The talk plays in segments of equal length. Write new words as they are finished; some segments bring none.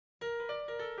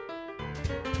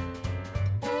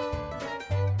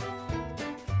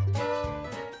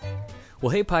Well,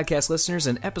 hey, podcast listeners,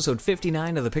 in episode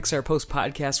 59 of the Pixar Post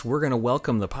Podcast, we're going to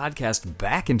welcome the podcast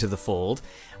back into the fold,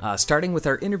 starting with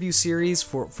our interview series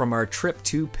from our trip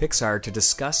to Pixar to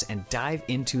discuss and dive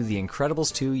into The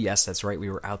Incredibles 2. Yes, that's right,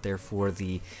 we were out there for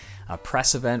the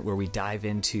press event where we dive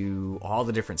into all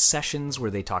the different sessions where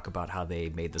they talk about how they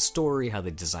made the story, how they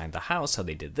designed the house, how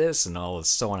they did this, and all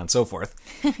so on and so forth.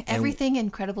 Everything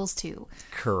Incredibles 2.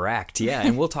 Correct, yeah,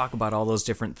 and we'll talk about all those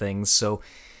different things. So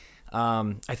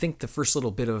I think the first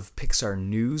little bit of Pixar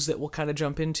news that we'll kind of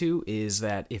jump into is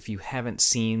that if you haven't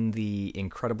seen the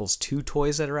Incredibles 2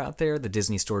 toys that are out there, the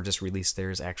Disney Store just released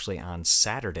theirs actually on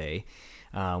Saturday,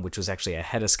 which was actually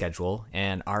ahead of schedule.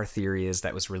 And our theory is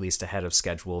that was released ahead of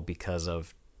schedule because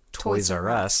of Toys R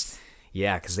Us.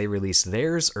 Yeah, because they released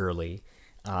theirs early.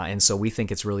 And so we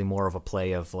think it's really more of a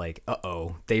play of like,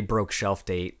 they broke shelf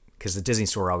date because the Disney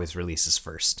Store always releases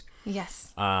first.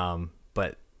 Yes.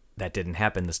 But that didn't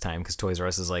happen this time because Toys R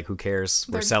Us is like, who cares?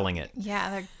 We're selling it.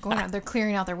 Yeah, they're going out. They're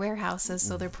clearing out their warehouses,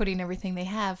 so they're putting everything they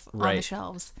have on the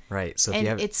shelves. Right. So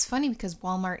it's funny because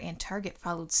Walmart and Target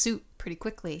followed suit pretty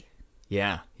quickly.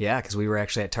 Yeah, because we were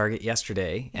actually at Target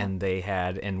yesterday, and they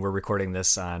had, and we're recording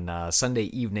this on Sunday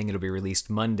evening. It'll be released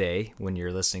Monday when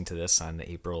you're listening to this on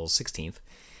April 16th.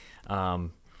 So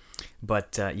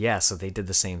they did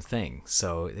the same thing.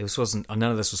 So none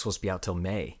of this was supposed to be out till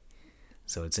May.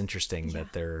 So it's interesting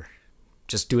that they're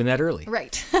just doing that early.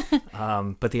 Right.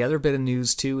 But the other bit of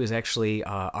news, too, is actually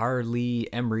R. Lee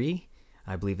Emery.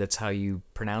 I believe that's how you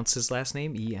pronounce his last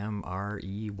name.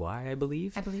 E-M-R-E-Y, I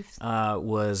believe. I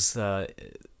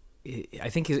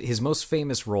think his most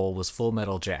famous role was Full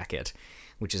Metal Jacket,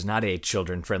 which is not a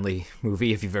children-friendly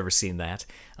movie if you've ever seen that.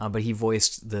 But he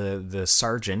voiced the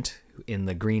sergeant in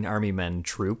the Green Army Men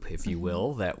troop, if you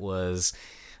will, that was,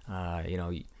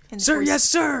 sir, yes,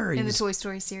 sir! In the Toy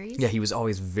Story series? Yeah, he was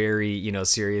always very,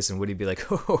 serious, and Woody be like,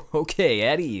 oh, okay,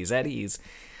 at ease.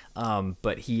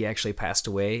 But he actually passed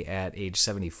away at age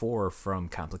 74 from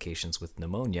complications with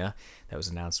pneumonia. That was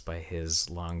announced by his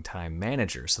longtime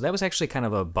manager. So that was actually kind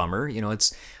of a bummer.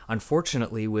 It's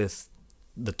unfortunately with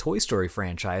the Toy Story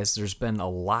franchise, there's been a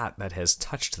lot that has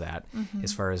touched that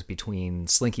as far as between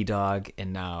Slinky Dog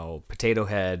and now Potato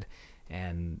Head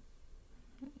and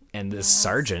this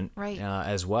sergeant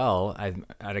as well. I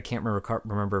can't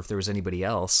remember if there was anybody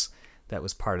else that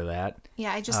was part of that.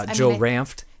 Yeah, Joe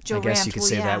Ranft. I guess you could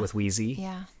say that with Wheezy.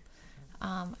 Yeah.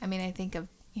 I think of,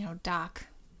 Doc,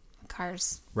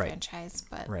 Cars franchise,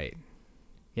 but... Right.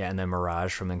 Yeah, and then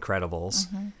Mirage from Incredibles.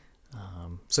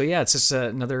 It's just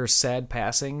another sad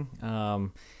passing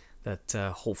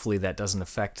that hopefully that doesn't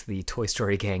affect the Toy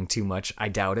Story gang too much. I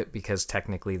doubt it because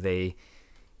technically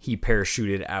he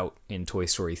parachuted out in Toy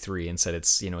Story 3 and said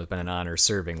it's been an honor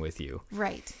serving with you.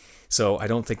 Right. So I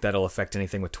don't think that'll affect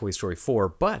anything with Toy Story 4,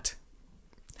 but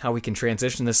how we can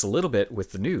transition this a little bit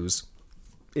with the news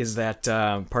is that,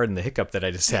 pardon the hiccup that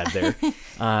I just had there,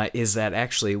 is that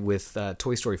actually with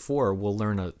Toy Story 4, we'll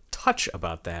learn a touch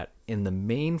about that in the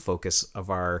main focus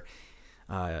of our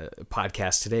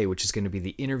podcast today, which is going to be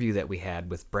the interview that we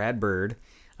had with Brad Bird,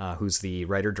 who's the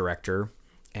writer-director,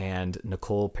 and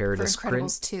Nicole Paradis. For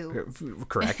Incredibles 2.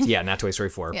 Correct. Yeah, not Toy Story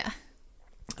 4. Yeah.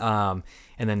 And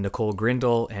then Nicole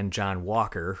Grindle and John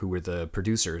Walker, who were the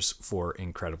producers for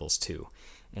Incredibles 2.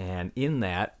 And in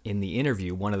the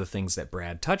interview, one of the things that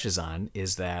Brad touches on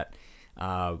is that,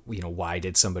 why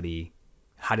did somebody,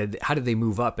 how did they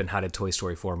move up and how did Toy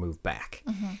Story 4 move back?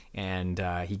 And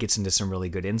he gets into some really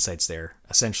good insights there.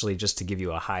 Essentially, just to give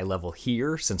you a high level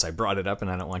here, since I brought it up and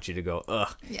I don't want you to go,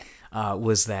 ugh,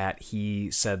 was that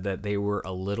he said that they were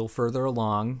a little further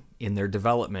along in their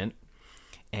development.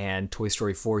 And Toy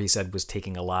Story 4, he said, was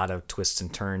taking a lot of twists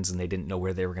and turns and they didn't know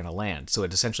where they were going to land. So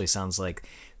it essentially sounds like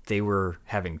they were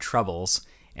having troubles,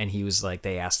 and he was like,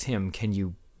 they asked him, can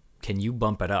you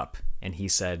bump it up? And he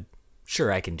said,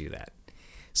 sure, I can do that.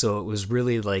 So it was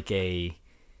really like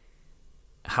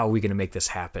how are we going to make this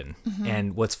happen?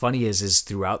 And what's funny is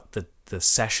throughout the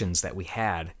sessions that we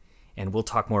had, and we'll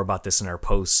talk more about this in our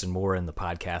posts and more in the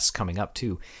podcast coming up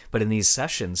too, but in these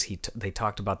sessions, they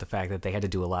talked about the fact that they had to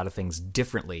do a lot of things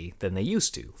differently than they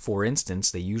used to. For instance,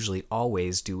 they usually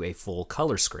always do a full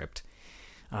color script,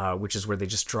 which is where they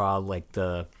just draw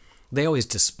they always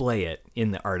display it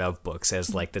in the art of books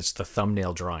as like that's the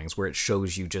thumbnail drawings where it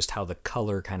shows you just how the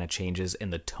color kind of changes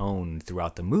and the tone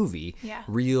throughout the movie. Yeah.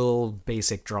 Real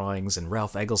basic drawings, and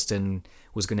Ralph Eggleston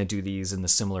was going to do these in the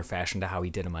similar fashion to how he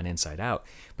did them on Inside Out,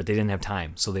 but they didn't have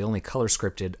time. So they only color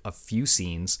scripted a few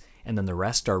scenes, and then the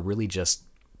rest are really just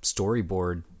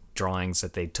storyboard drawings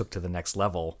that they took to the next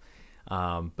level.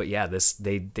 But yeah,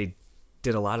 they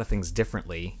did a lot of things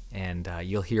differently, and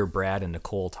you'll hear Brad and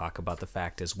Nicole talk about the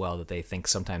fact as well that they think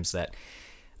sometimes that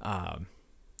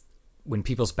when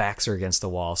people's backs are against the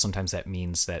wall, sometimes that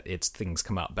means that things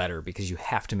come out better because you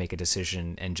have to make a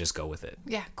decision and just go with it.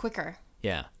 Yeah, quicker.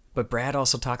 Yeah. But Brad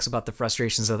also talks about the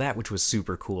frustrations of that, which was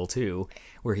super cool too,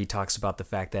 where he talks about the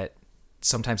fact that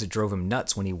sometimes it drove him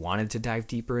nuts when he wanted to dive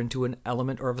deeper into an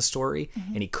element or of a story,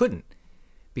 and he couldn't.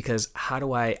 Because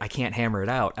I can't hammer it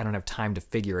out. I don't have time to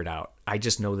figure it out. I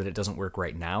just know that it doesn't work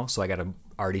right now, so I got to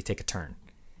already take a turn.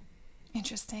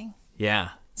 Interesting. Yeah.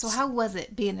 So how was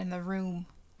it being in the room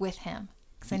with him?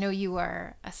 Because I know you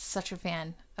are such a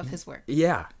fan of his work.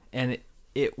 Yeah, and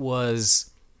it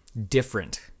was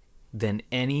different than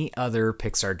any other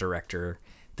Pixar director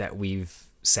that we've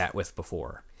sat with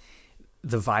before.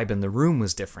 The vibe in the room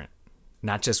was different.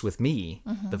 Not just with me,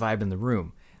 the vibe in the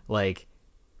room. Like,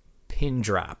 pin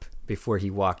drop before he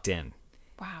walked in.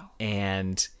 Wow.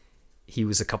 And he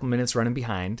was a couple minutes running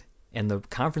behind, and the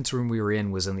conference room we were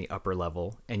in was in the upper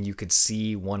level, and you could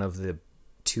see one of the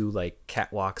two like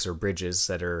catwalks or bridges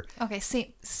that are... Okay,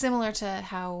 similar to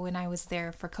how when I was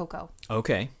there for Coco.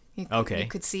 Okay. You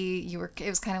could see it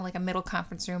was kind of like a middle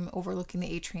conference room overlooking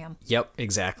the atrium. Yep,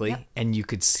 exactly. Yep. And you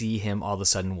could see him all of a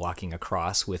sudden walking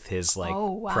across with his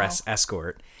press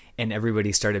escort, and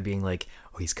everybody started being like,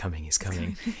 "Oh, he's coming.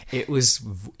 It was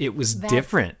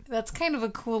different. That's kind of a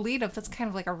cool lead up. That's kind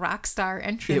of like a rock star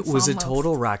entrance. It was almost. a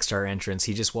total rock star entrance.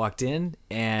 He just walked in,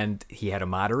 and he had a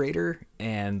moderator,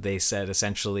 and they said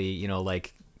essentially,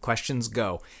 like, questions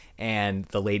go. And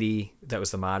the lady that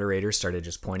was the moderator started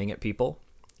just pointing at people.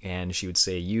 And she would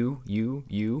say, you.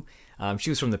 She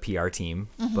was from the PR team,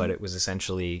 but it was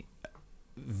essentially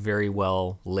very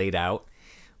well laid out.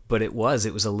 But it was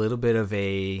a little bit of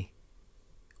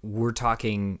we're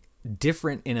talking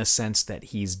different in a sense that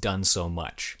he's done so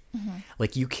much.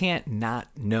 Like, you can't not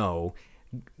know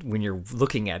when you're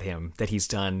looking at him that he's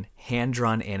done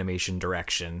hand-drawn animation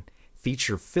direction,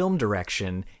 feature film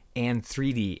direction, and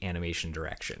 3D animation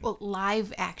direction. Well,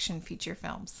 live action feature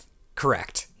films.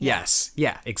 Correct. Yeah. Yes.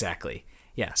 Yeah, exactly.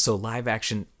 Yeah, so live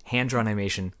action, hand-drawn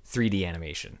animation, 3D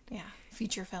animation. Yeah,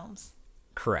 feature films.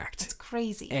 Correct. That's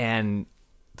crazy. And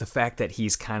the fact that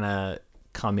he's kind of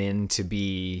come in to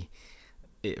be,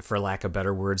 for lack of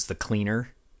better words, the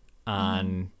cleaner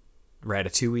on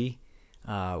Ratatouille,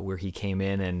 where he came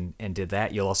in and did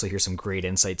that. You'll also hear some great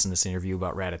insights in this interview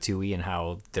about Ratatouille and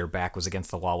how their back was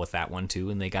against the wall with that one too,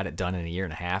 and they got it done in a year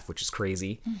and a half, which is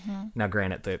crazy. Now,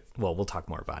 granted, we'll talk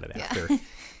more about it after.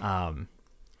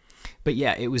 But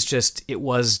yeah,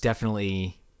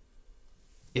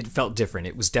 it felt different.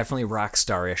 It was definitely rock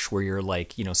star-ish, where you're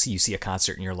like, you see a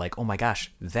concert and you're like, oh my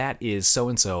gosh, that is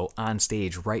so-and-so on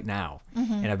stage right now.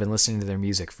 And I've been listening to their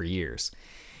music for years.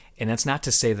 And that's not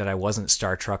to say that I wasn't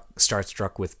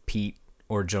starstruck with Pete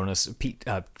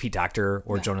Docter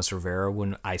or Jonas Rivera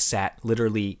when I sat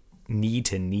literally knee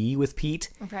to knee with Pete.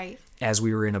 Right. As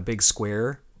we were in a big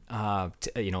square,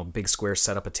 big square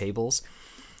setup of tables.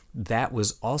 That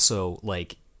was also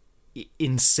like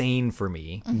insane for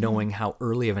me, knowing how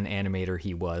early of an animator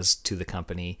he was to the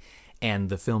company and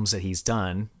the films that he's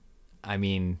done. I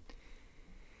mean,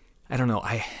 I don't know.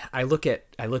 I look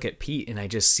at Pete and I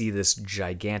just see this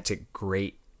gigantic,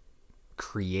 great,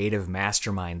 creative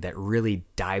mastermind that really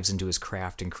dives into his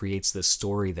craft and creates this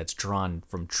story that's drawn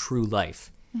from true life.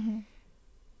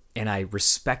 And I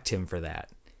respect him for that.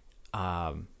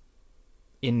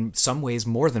 In some ways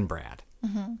more than Brad.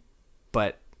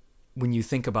 But when you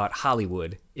think about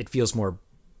Hollywood, it feels more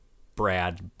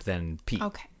Brad than Pete.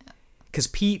 Okay. Because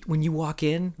Pete, when we walked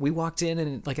in,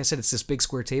 and like I said, it's this big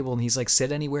square table, and he's like,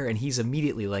 sit anywhere, and he's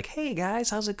immediately like, hey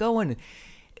guys, how's it going?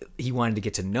 He wanted to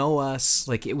get to know us.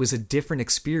 Like, it was a different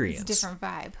experience. It's a different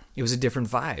vibe. It was a different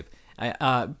vibe.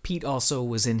 Pete also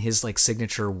was in his like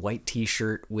signature white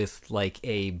t-shirt with like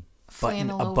a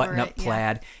button-up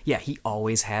plaid. Yeah, he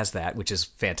always has that, which is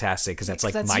fantastic because that's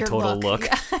like my total look.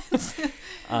 Yes.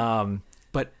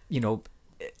 But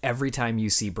every time you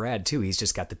see Brad too, he's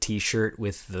just got the t-shirt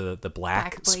with the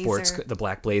black sports, the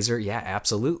black blazer. Yeah,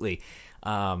 absolutely.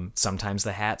 Sometimes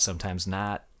the hat, sometimes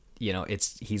not.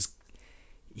 He's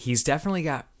definitely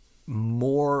got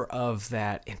more of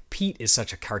that. And Pete is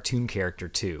such a cartoon character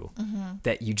too,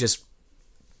 that you just,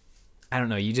 I don't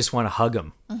know, you just want to hug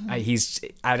him.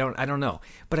 I don't know.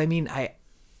 But I mean, I've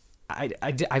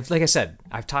like I said,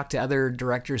 I've talked to other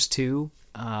directors too.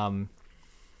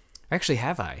 Actually,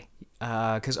 have I?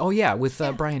 Because with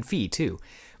Brian Fee too,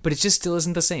 but it just still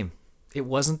isn't the same. It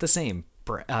wasn't the same.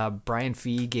 Brian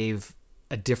Fee gave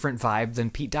a different vibe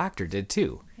than Pete Docter did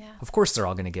too. Yeah. Of course, they're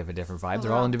all going to give a different vibe.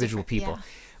 They're all individual people,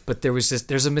 but there's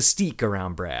a mystique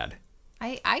around Brad.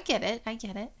 I get it. I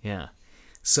get it. Yeah.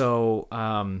 So,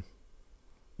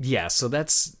 so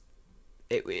that's,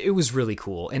 it was really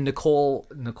cool. And Nicole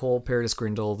Paradis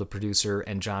Grindle, the producer,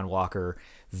 and John Walker,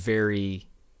 very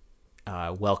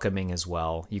welcoming as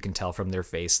well. You can tell from their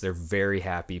face. They're very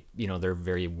happy. They're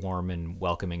very warm and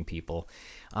welcoming people.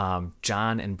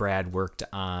 John and Brad worked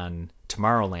on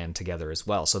Tomorrowland together as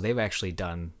well. So they've actually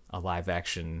done a live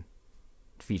action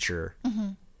feature,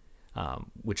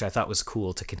 which I thought was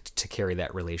cool to carry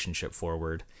that relationship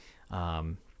forward.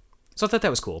 So I thought that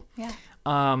was cool. Yeah.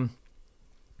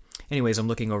 Anyways, I'm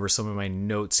looking over some of my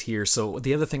notes here. So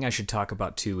the other thing I should talk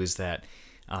about too is that,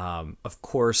 of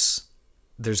course,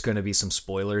 there's going to be some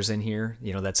spoilers in here.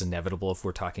 That's inevitable if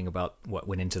we're talking about what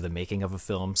went into the making of a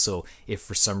film. So if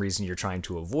for some reason you're trying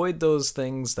to avoid those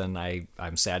things, then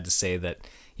I'm sad to say that,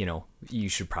 you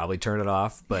should probably turn it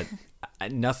off. But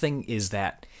nothing is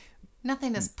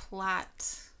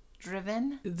plot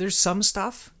driven. There's some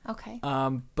stuff. Okay.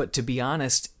 But to be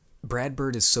honest, Brad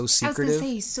Bird is so secretive. I was going to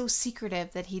say he's so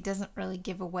secretive that he doesn't really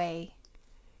give away.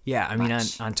 Yeah, I mean,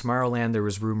 much. on Tomorrowland, there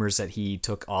was rumors that he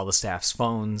took all the staff's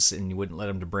phones and you wouldn't let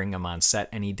him to bring them on set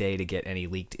any day to get any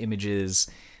leaked images.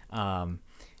 You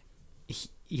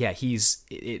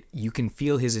can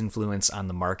feel his influence on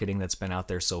the marketing that's been out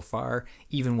there so far.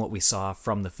 Even what we saw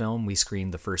from the film, we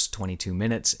screened the first 22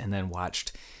 minutes and then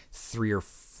watched 3 or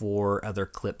 4 other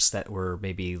clips that were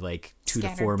maybe like 2 to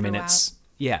 4 minutes.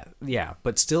 Yeah,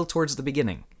 but still towards the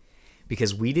beginning,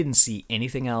 because we didn't see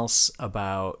anything else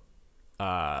about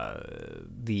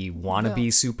the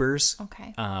wannabe supers.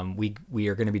 Okay. We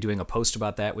are going to be doing a post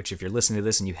about that, which if you're listening to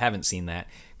this and you haven't seen that,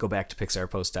 go back to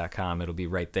pixarpost.com. It'll be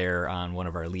right there on one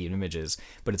of our lead images,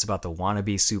 but it's about the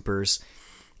wannabe supers.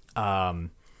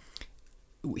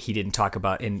 He didn't talk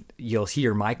about, and you'll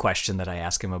hear my question that I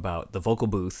ask him about the vocal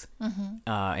booth,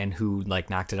 and who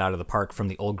knocked it out of the park from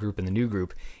the old group and the new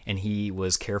group. And he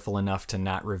was careful enough to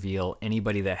not reveal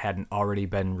anybody that hadn't already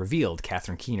been revealed: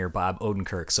 Catherine Keener, Bob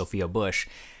Odenkirk, Sophia Bush,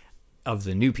 of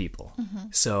the new people.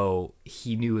 So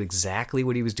he knew exactly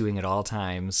what he was doing at all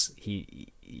times.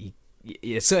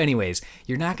 So anyways,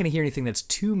 you're not going to hear anything that's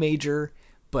too major,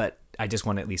 but I just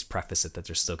want to at least preface it that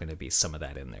there's still going to be some of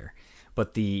that in there.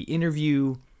 But the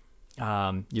interview,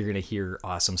 you're going to hear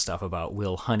awesome stuff about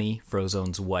Will Honey,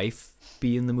 Frozone's wife,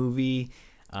 be in the movie,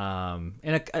 and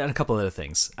a couple other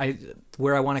things.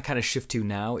 Where I want to kind of shift to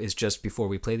now is just before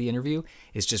we play the interview,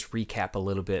 is just recap a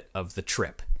little bit of the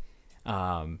trip.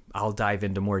 I'll dive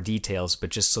into more details,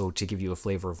 but just so to give you a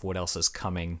flavor of what else is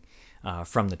coming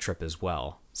from the trip as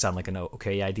well. Sound like an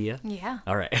okay idea? Yeah.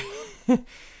 All right.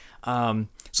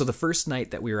 So the first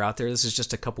night that we were out there, this is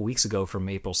just a couple weeks ago from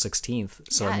April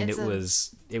 16th. So yeah, I mean, it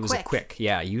was a quick.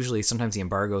 Yeah, usually sometimes the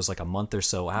embargo is like a month or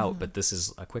so out, but this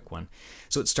is a quick one.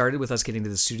 So it started with us getting to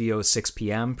the studio at 6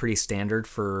 p.m., pretty standard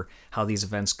for how these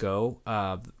events go.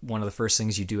 One of the first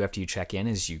things you do after you check in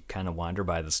is you kind of wander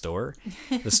by the store.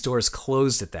 The store is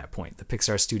closed at that point, the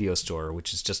Pixar Studio store,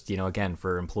 which is just, again,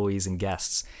 for employees and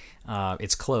guests.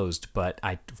 It's closed, but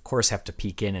I, of course, have to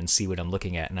peek in and see what I'm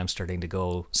looking at, and I'm starting to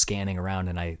go scanning around,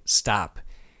 and I stop,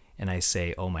 and I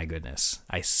say, oh my goodness,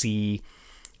 I see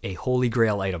a holy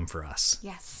grail item for us.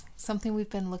 Yes, something we've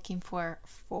been looking for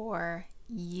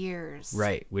years.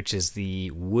 Right, which is the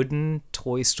wooden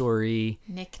Toy Story...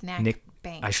 Knick-Knack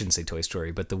Bank. I shouldn't say Toy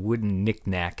Story, but the wooden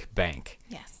Knick-Knack Bank.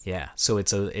 Yes. Yeah, so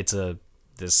it's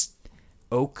this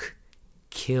oak...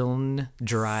 kiln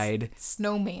dried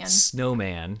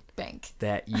snowman bank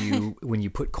that you when you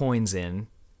put coins in,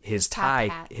 his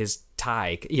tie,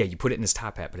 you put it in his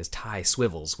top hat, but his tie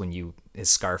swivels when his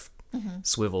scarf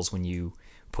swivels when you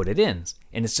put it in.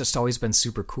 And it's just always been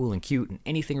super cool and cute, and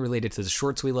anything related to the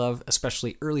shorts we love,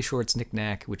 especially early shorts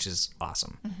knick-knack, which is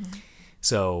awesome.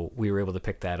 So we were able to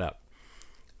pick that up.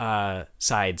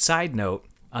 Side note,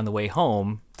 on the way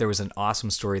home, there was an awesome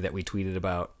story that we tweeted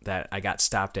about that I got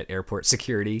stopped at airport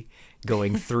security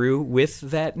going through with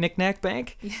that Knick-Knack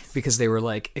Bank. Yes. Because they were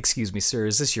like, excuse me, sir,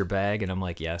 is this your bag? And I'm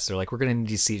like, yes. They're like, we're going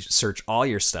to need to search all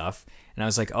your stuff. And I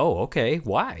was like, oh, okay,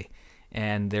 why?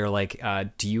 And they're like,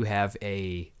 do you have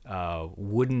a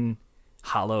wooden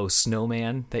hollow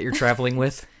snowman that you're traveling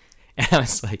with? And I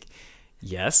was like,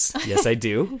 yes, I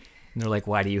do. And they're like,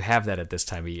 why do you have that at this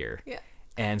time of year? Yeah.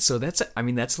 And so that's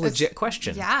a legit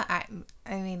question. Yeah,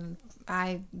 I mean,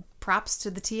 props to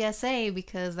the TSA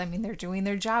because, they're doing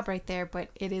their job right there, but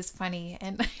it is funny.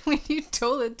 And when you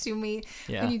told it to me,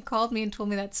 when you called me and told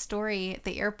me that story at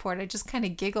the airport, I just kind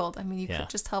of giggled. You could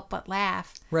just help but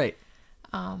laugh. Right.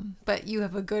 But you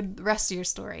have a good rest of your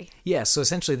story. Yeah, so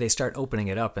essentially they start opening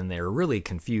it up and they're really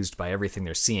confused by everything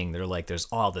they're seeing. They're like, there's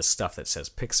all this stuff that says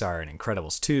Pixar and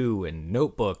Incredibles 2 and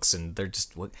notebooks, and they're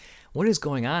just, what is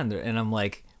going on? And I'm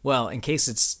like, well, in case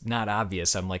it's not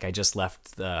obvious, I'm like, I just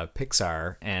left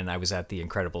Pixar and I was at the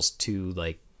Incredibles 2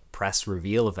 like press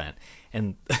reveal event.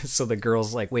 And so the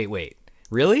girl's like, wait,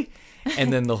 really?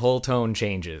 And then the whole tone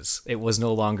changes. It was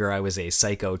no longer I was a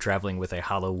psycho traveling with a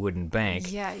hollow wooden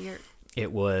bank. Yeah,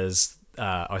 It was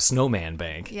a snowman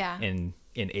bank. Yeah. In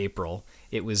April.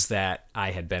 It was that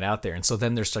I had been out there. And so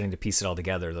then they're starting to piece it all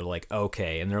together. They're like,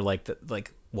 okay. And they're like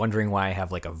wondering why I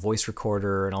have like a voice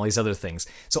recorder and all these other things.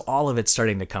 So all of it's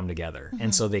starting to come together. Mm-hmm.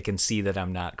 And so they can see that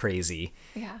I'm not crazy.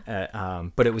 Yeah.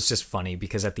 But it was just funny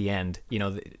because at the end, you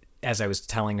know, as I was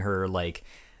telling her like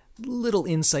little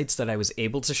insights that I was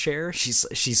able to share,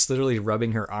 she's literally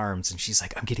rubbing her arms and she's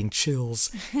like, I'm getting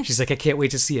chills. She's like, I can't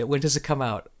wait to see it. When does it come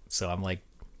out? So I'm like,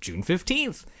 June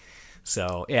 15th.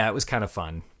 So yeah, it was kind of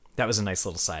fun. That was a nice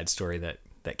little side story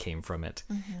that came from it.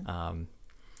 Mm-hmm.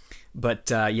 But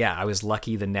yeah, I was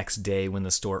lucky the next day when the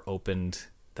store opened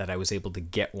that I was able to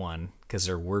get one because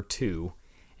there were two.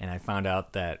 And I found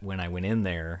out that when I went in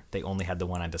there, they only had the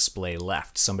one on display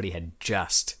left. Somebody had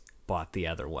just bought the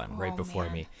other one right before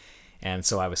me. And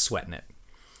so I was sweating it.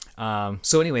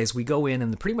 So anyways, we go in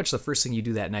and pretty much the first thing you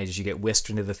do that night is you get whisked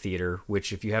into the theater,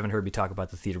 which if you haven't heard me talk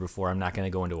about the theater before, I'm not going to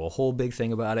go into a whole big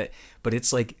thing about it, but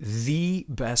it's like the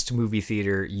best movie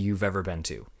theater you've ever been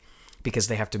to because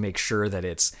they have to make sure that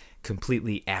it's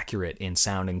completely accurate in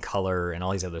sound and color and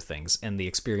all these other things. And the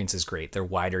experience is great. They're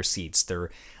wider seats,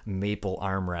 they're maple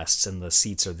armrests, and the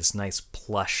seats are this nice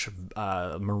plush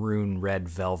maroon red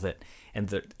velvet.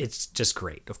 And it's just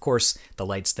great. Of course, the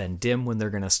lights then dim when they're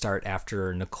going to start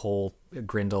after Nicole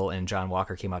Grindle and John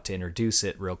Walker came out to introduce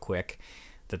it real quick,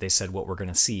 that they said what we're going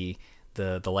to see.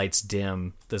 The lights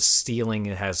dim. The ceiling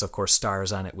has, of course,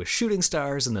 stars on it with shooting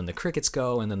stars, and then the crickets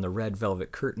go, and then the red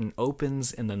velvet curtain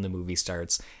opens, and then the movie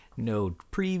starts. No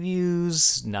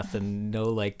previews, nothing, no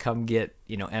like come get,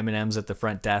 M&Ms at the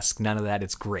front desk, none of that.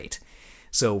 It's great.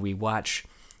 So we watch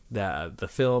the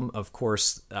film, of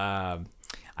course.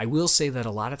 I will say that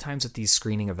a lot of times at these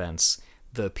screening events,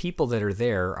 the people that are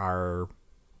there are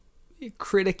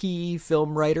criticky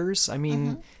film writers. I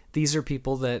mean, these are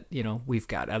people that, we've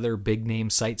got other big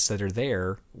name sites that are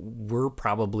there. We're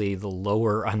probably the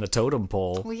lower on the totem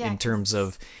pole in terms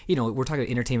of, we're talking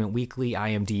Entertainment Weekly,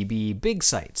 IMDb, big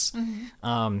sites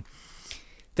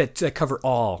that cover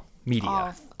all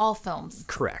media. All films.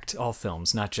 Correct. All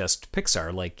films, not just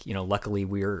Pixar. Like, luckily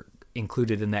we're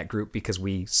included in that group because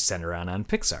we center on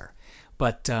Pixar.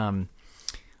 But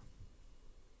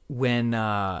when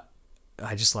I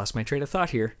just lost my train of thought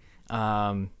here.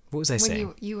 What was I saying?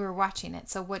 When you were watching it.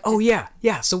 So what? Oh yeah.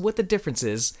 So what the difference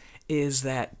is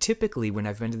that typically when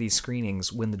I've been to these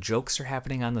screenings, when the jokes are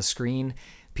happening on the screen,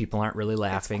 people aren't really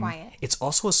laughing. It's quiet. It's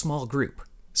also a small group.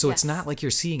 So It's not like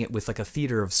you're seeing it with like a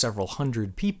theater of several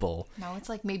hundred people. No, it's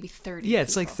like maybe 30 Yeah,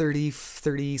 it's people. like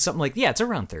 30, something like, it's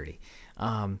around 30.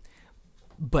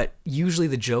 But usually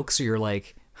the jokes are you're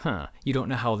like, you don't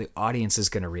know how the audience is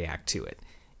going to react to it.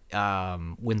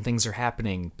 When things are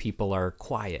happening, people are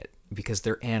quiet because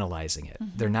they're analyzing it.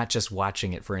 Mm-hmm. They're not just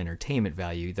watching it for entertainment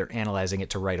value. They're analyzing it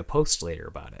to write a post later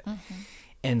about it. Mm-hmm.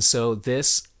 And so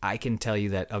I can tell you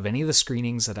that of any of the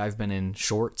screenings that I've been in,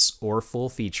 shorts or full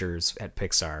features at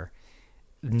Pixar,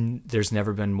 there's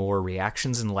never been more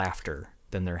reactions and laughter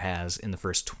than there has in the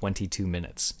first 22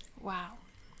 minutes.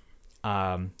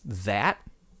 Wow. That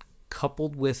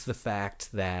coupled with the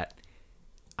fact that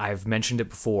I've mentioned it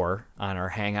before on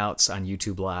our hangouts on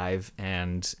YouTube Live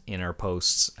and in our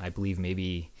posts, I believe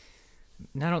maybe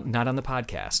not on the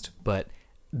podcast, but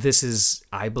this is,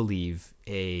 I believe,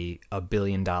 a $1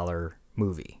 billion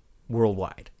movie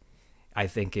worldwide. I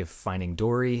think if Finding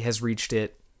Dory has reached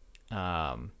it,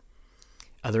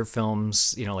 other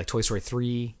films, like Toy Story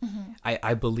 3,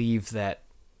 I believe that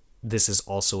this is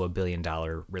also a $1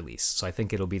 billion release. So I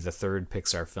think it'll be the third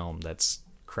Pixar film that's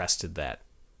crested that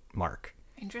mark.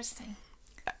 Interesting.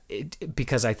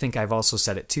 Because I think I've also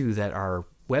said it too, that our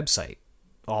website,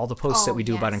 all the posts that we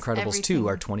do about Incredibles 2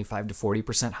 are 25 to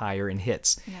 40% higher in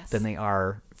hits than they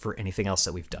are for anything else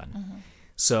that we've done. Mm-hmm.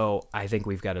 So I think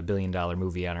we've got a $1 billion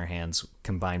movie on our hands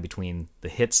combined between the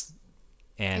hits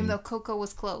and... Even though Coco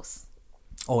was close.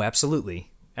 Oh,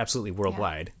 absolutely. Absolutely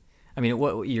worldwide. Yeah. I mean,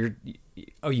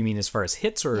 you mean as far as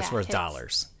hits or as far as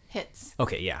dollars? Hits.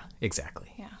 Okay, yeah,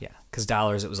 exactly. Yeah. Because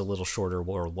dollars, it was a little shorter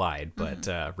worldwide, but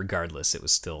regardless, it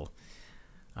was still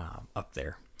up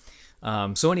there.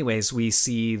 So anyways, we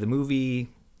see the movie,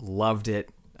 loved it.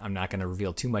 I'm not going to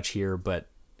reveal too much here, but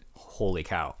holy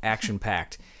cow,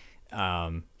 action-packed,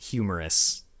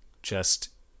 humorous, just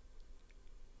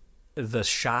the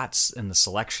shots and the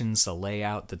selections, the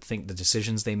layout, the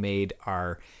decisions they made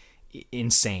are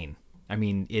insane. I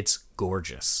mean, it's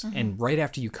gorgeous. Mm-hmm. And right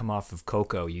after you come off of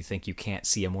Coco, you think you can't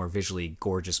see a more visually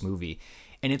gorgeous movie.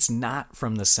 And it's not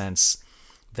from the sense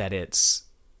that it's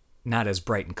not as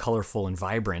bright and colorful and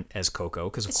vibrant as Coco,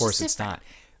 because of course it's not.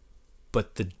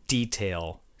 But the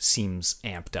detail seems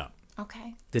amped up.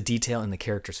 Okay. The detail in the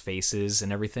characters' faces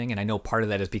and everything. And I know part of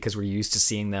that is because we're used to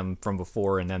seeing them from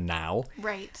before and then now.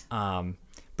 Right.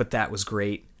 But that was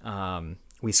great.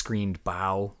 We screened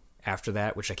Bao after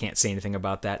that, which I can't say anything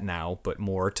about that now, but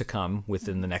more to come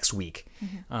within the next week.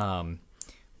 Mm-hmm.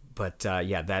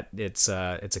 Yeah, it's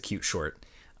a cute short.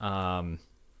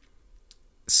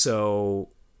 So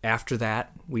after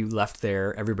that, we left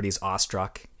there. Everybody's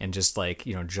awestruck and just like,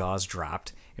 jaws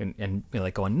dropped and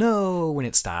like going, no, when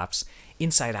it stops.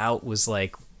 Inside Out was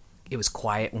like, it was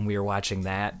quiet when we were watching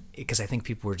that because I think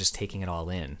people were just taking it all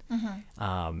in.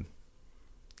 Mm-hmm.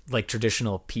 Like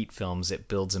traditional Pete films, it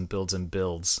builds and builds and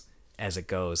builds as it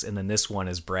goes. And then this one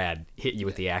is Brad hit you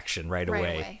with the action right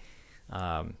away.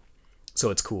 So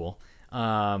it's cool.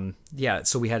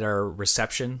 So we had our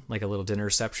reception, like a little dinner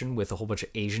reception with a whole bunch of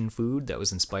Asian food that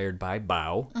was inspired by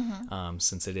Bao, mm-hmm.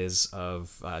 Since it is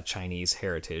of Chinese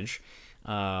heritage.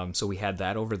 So we had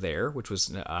that over there, which was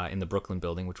in the Brooklyn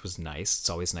building, which was nice. It's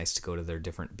always nice to go to their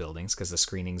different buildings because the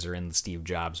screenings are in the Steve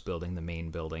Jobs building, the main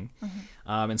building.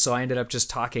 Mm-hmm. And so I ended up just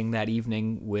talking that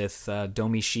evening with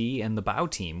Domi Shi and the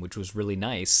Bao team, which was really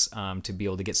nice to be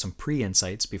able to get some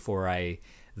pre-insights before I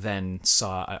then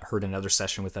heard another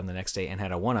session with them the next day and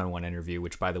had a one-on-one interview,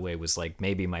 which, by the way, was like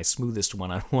maybe my smoothest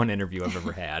one-on-one interview I've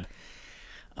ever had.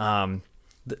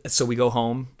 So we go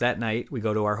home that night. We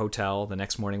go to our hotel. The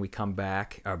next morning we come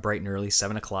back bright and early,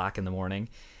 7 o'clock in the morning.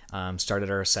 Started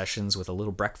our sessions with a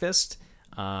little breakfast.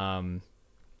 And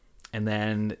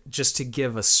then just to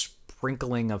give a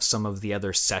sprinkling of some of the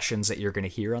other sessions that you're going to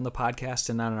hear on the podcast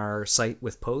and on our site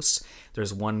with posts.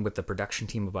 There's one with the production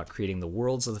team about creating the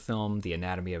worlds of the film, the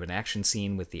anatomy of an action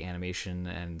scene with the animation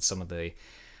and some of the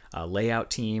layout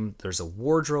team. There's a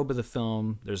wardrobe of the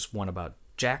film. There's one about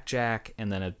Jack,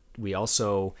 and then we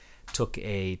also took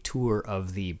a tour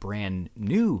of the brand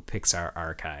new Pixar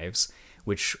archives,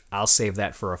 which I'll save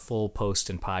that for a full post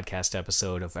and podcast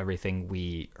episode of everything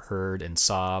we heard and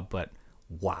saw, but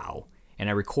wow. And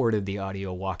I recorded the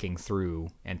audio walking through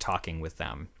and talking with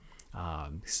them.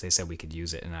 They said we could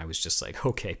use it, and I was just like,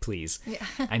 okay, please. Yeah.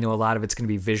 I know a lot of it's going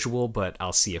to be visual, but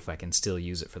I'll see if I can still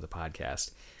use it for the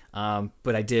podcast.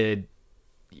 But I did.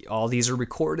 All these are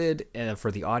recorded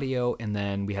for the audio, and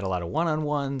then we had a lot of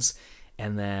one-on-ones.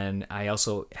 And then I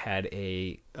also had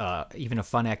even a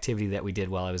fun activity that we did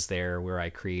while I was there where I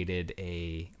created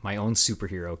my own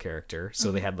superhero character. So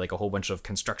mm-hmm. They had like a whole bunch of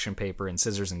construction paper and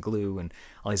scissors and glue and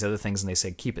all these other things, and they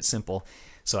said, keep it simple.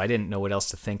 So I didn't know what else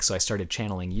to think, so I started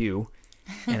channeling you.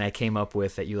 And I came up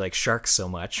with that you like sharks so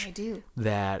much. I do.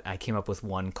 That I came up with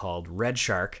one called Red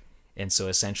Shark. And so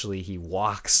essentially he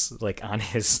walks like on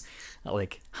his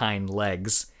like hind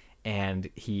legs, and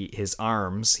his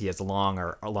arms, he has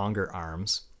longer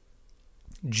arms,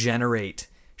 generate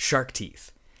shark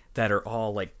teeth that are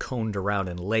all like coned around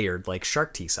and layered like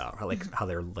shark teeth are, like mm-hmm. how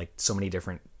they're like so many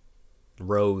different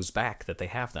rows back that they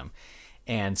have them.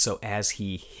 And so as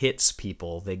he hits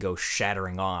people, they go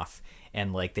shattering off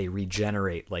and like they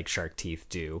regenerate like shark teeth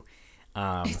do.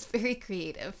 It's very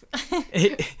creative.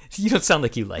 You don't sound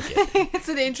like you like it. It's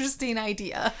an interesting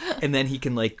idea. And then he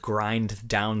can like grind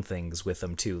down things with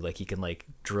them too. Like he can like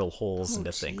drill holes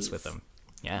into things with them.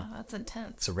 Yeah, oh, that's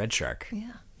intense. It's a red shark.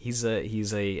 Yeah, he's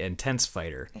a intense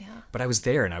fighter. Yeah. But I was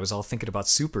there and I was all thinking about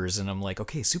supers, and I'm like,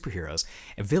 okay, superheroes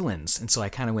and villains, and so I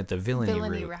kind of went the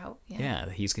villainy route. Yeah,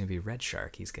 he's gonna be red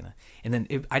shark. And then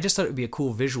I just thought it would be a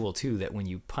cool visual too, that when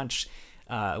you punch.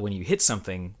 When you hit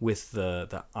something with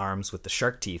the arms with the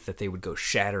shark teeth, that they would go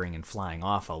shattering and flying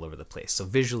off all over the place. So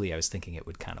visually, I was thinking it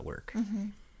would kind of work. Mm-hmm.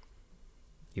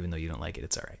 Even though you don't like it,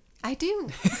 it's all right. I do.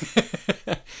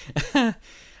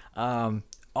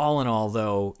 All in all,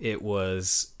 though, it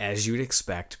was, as you'd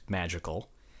expect, magical.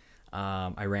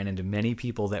 I ran into many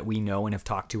people that we know and have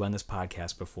talked to on this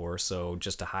podcast before. So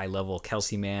just a high level,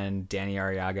 Kelsey Mann, Danny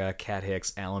Arriaga, Kat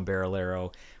Hicks, Alan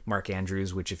Barolero, Mark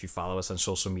Andrews, which if you follow us on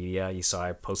social media, you saw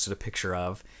I posted a picture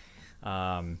of,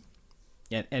 and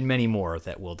many more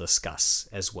that we'll discuss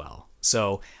as well.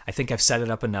 So I think I've set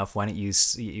it up enough. Why don't you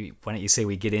say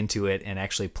we get into it and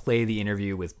actually play the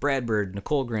interview with Brad Bird,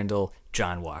 Nicole Grindle,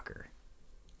 John Walker.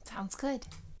 Sounds good.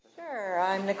 Sure,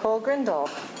 I'm Nicole Grindle.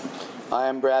 I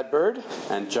am Brad Bird.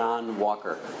 And John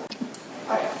Walker.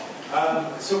 Hi.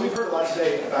 So we've heard a lot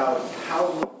today about how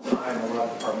little time a lot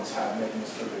of departments have making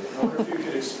this movie. I wonder if you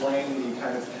could explain the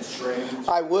kind of constraints.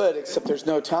 I would, except there's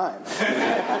no time.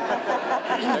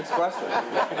 Next question.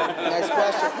 Next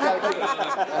question.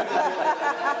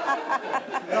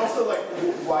 And also, like,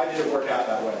 why did it work out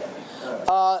that way?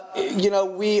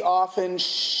 We often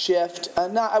shift,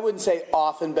 I wouldn't say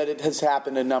often, but it has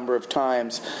happened a number of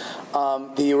times.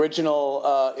 The original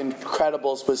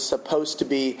Incredibles was supposed to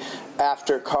be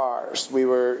after Cars.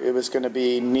 It was going to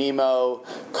be Nemo,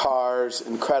 Cars,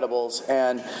 Incredibles,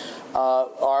 and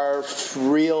our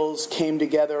reels came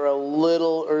together a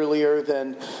little earlier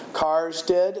than Cars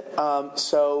did,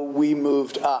 so we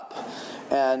moved up.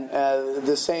 And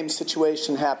the same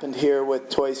situation happened here with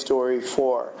Toy Story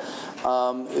 4.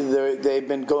 They've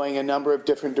been going a number of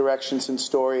different directions in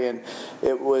story, and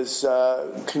it was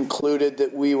concluded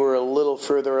that we were a little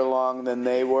further along than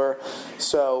they were,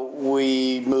 so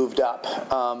we moved up.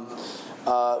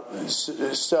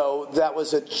 So that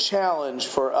was a challenge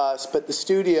for us, but the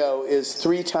studio is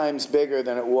 3 times bigger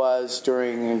than it was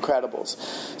during Incredibles.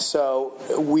 So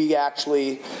we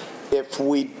actually, if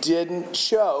we didn't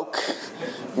choke,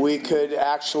 we could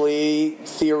actually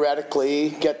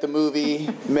theoretically get the movie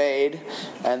made,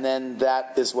 and then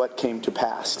that is what came to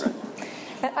pass.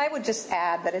 And I would just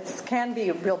add that it can be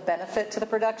a real benefit to the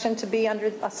production to be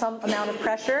under some amount of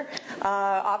pressure.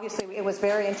 Obviously, it was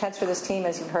very intense for this team,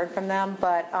 as you've heard from them,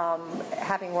 but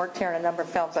having worked here in a number of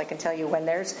films, I can tell you when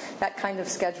there's that kind of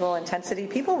schedule intensity,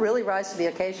 people really rise to the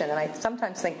occasion, and I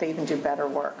sometimes think they even do better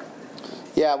work.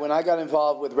 Yeah, when I got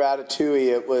involved with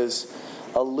Ratatouille, it was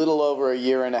a little over a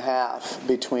year and a half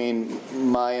between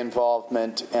my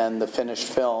involvement and the finished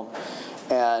film.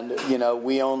 And,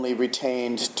 we only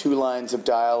retained 2 lines of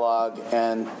dialogue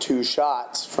and 2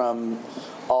 shots from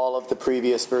all of the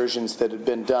previous versions that had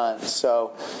been done.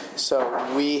 So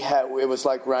it was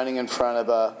like running in front of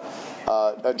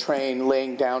a train,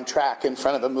 laying down track in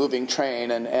front of a moving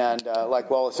train, and like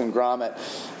Wallace and Gromit.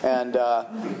 And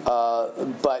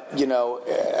but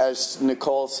as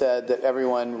Nicole said, that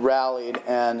everyone rallied,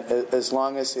 and as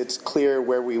long as it's clear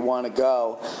where we want to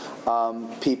go,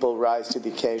 people rise to the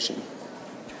occasion.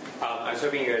 I was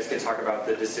hoping you guys could talk about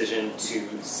the decision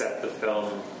to set the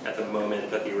film at the moment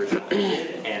that the original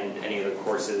ended, and any of the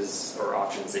courses or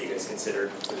options that you guys considered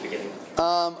at the beginning.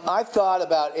 I thought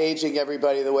about aging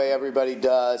everybody the way everybody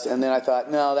does, and then I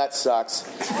thought, no, that sucks.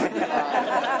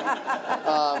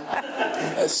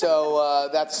 So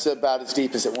that's about as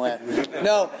deep as it went.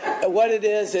 No, what it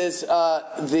is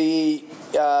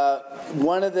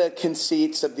one of the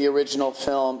conceits of the original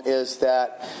film is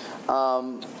that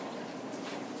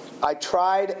I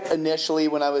tried initially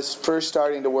when I was first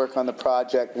starting to work on the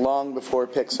project, long before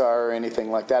Pixar or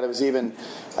anything like that. It was even,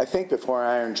 I think, before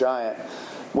Iron Giant,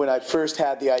 when I first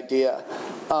had the idea.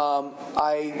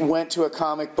 I went to a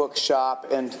comic book shop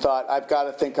and thought, I've got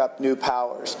to think up new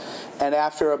powers. And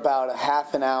after about a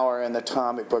half an hour in the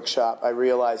comic book shop, I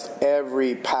realized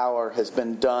every power has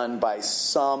been done by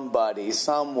somebody,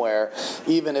 somewhere,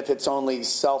 even if it's only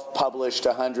self-published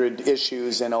 100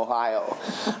 issues in Ohio.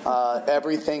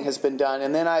 Everything has been done.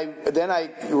 And then I,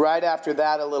 right after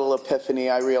that, a little epiphany,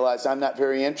 I realized I'm not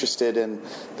very interested in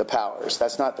the powers.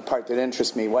 That's not the part that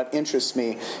interests me. What interests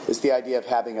me is the idea of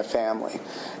having a family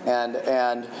and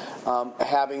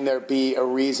having there be a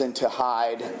reason to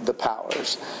hide the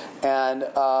powers. And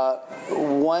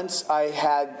once I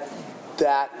had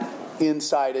that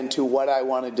insight into what I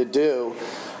wanted to do,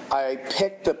 I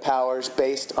picked the powers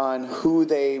based on who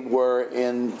they were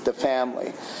in the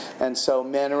family. And so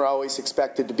men are always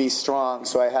expected to be strong,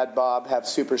 so I had Bob have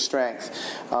super strength.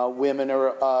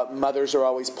 Mothers are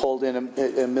always pulled in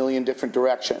a million different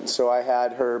directions, so I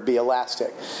had her be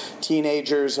elastic.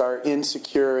 Teenagers are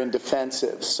insecure and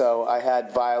defensive, so I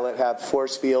had Violet have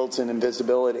force fields and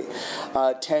invisibility.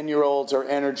 10-year-olds are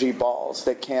energy balls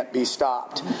that can't be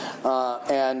stopped.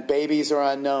 And babies are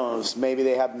unknowns. Maybe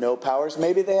they have no powers,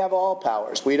 maybe they have all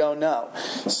powers. We don't know.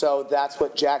 So that's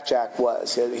what Jack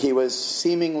was. He was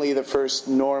seemingly the first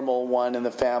normal one in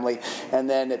the family, and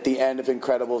then at the end of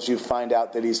Incredibles you find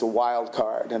out that he's a wild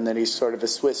card and that he's sort of a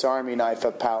Swiss Army knife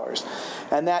of powers.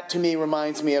 And that to me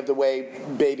reminds me of the way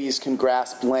babies can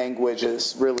grasp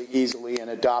languages really easily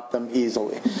and adopt them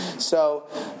easily. So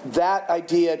that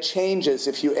idea changes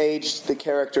if you age the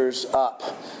characters up.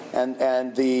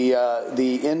 and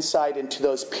the insight into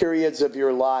those periods of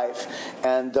your life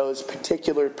and those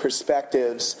particular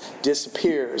perspectives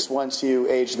disappears once you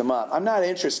age them up. I'm not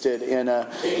interested in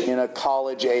a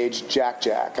college age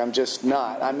Jack. I'm just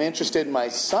not. I'm interested in my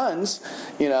sons,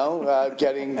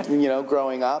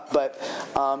 growing up. But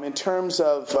in terms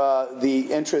of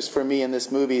the interest for me in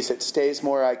this movie, is it stays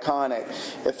more iconic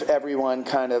if everyone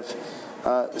kind of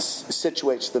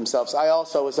situates themselves. I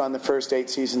also was on the first 8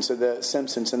 seasons of The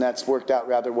Simpsons, and that's worked out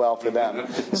rather well for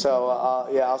them. So,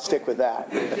 I'll stick with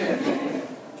that.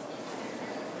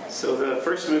 So the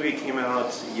first movie came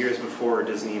out years before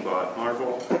Disney bought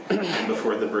Marvel, and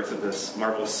before the birth of this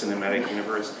Marvel Cinematic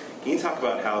Universe. Can you talk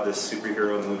about how this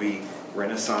superhero movie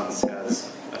renaissance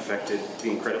has affected The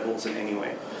Incredibles in any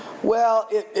way? Well,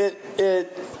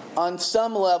 it on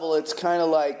some level, it's kind of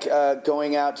like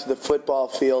going out to the football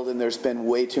field and there's been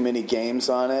way too many games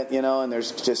on it, and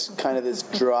there's just kind of this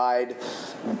dried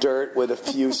dirt with a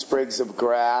few sprigs of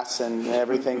grass, and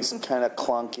everything's kind of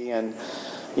clunky, and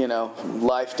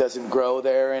life doesn't grow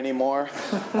there anymore.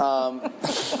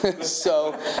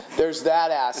 So there's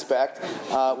that aspect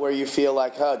where you feel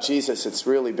like, oh, Jesus, it's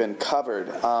really been covered.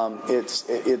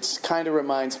 It's kind of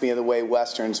reminds me of the way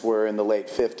Westerns were in the late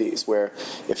 50s, where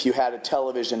if you had a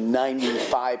television,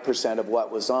 95% of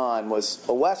what was on was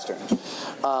a Western.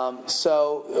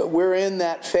 So we're in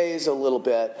that phase a little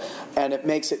bit, and it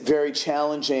makes it very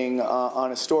challenging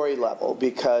on a story level,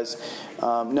 because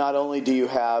not only do you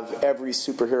have every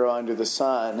superhero under the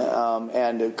sun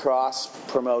and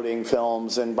cross-promoting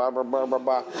films and blah, blah, blah, blah,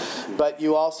 blah, but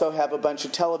you also have a bunch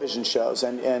of television shows.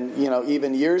 And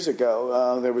even years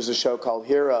ago, there was a show called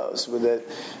Heroes with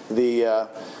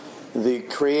the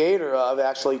creator of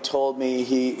actually told me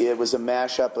it was a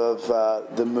mashup of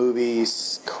the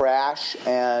movies Crash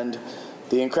and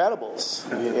The Incredibles.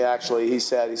 He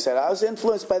said, I was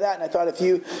influenced by that, and I thought if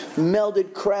you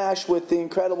melded Crash with The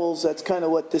Incredibles, that's kind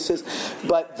of what this is.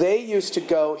 But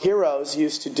Heroes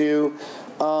used to do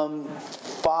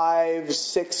 5,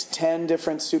 6, 10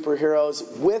 different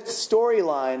superheroes with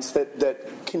storylines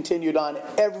that continued on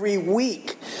every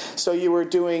week. So you were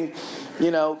doing,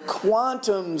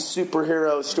 quantum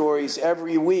superhero stories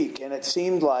every week, and it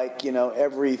seemed like,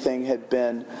 everything had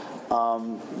been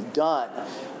done.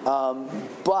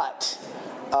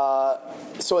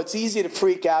 So it's easy to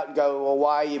freak out and go, well,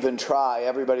 why even try?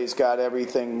 Everybody's got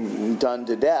everything done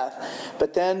to death.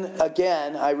 But then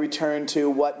again, I return to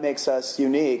what makes us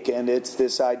unique, and it's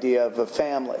this idea of a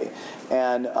family,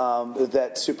 and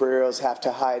that superheroes have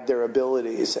to hide their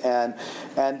abilities, and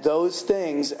those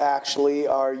things actually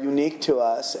are unique to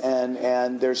us,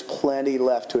 and there's plenty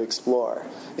left to explore.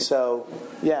 So,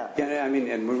 yeah. Yeah, I mean,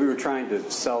 and when we were trying to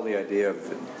sell the idea of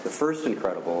the first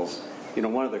Incredibles,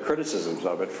 one of the criticisms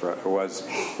of it was,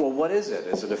 well, what is it?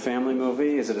 Is it a family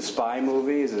movie? Is it a spy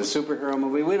movie? Is it a superhero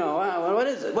movie? We know, what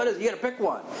is it? You got to pick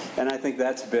one. And I think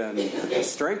that's been the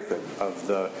strength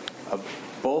of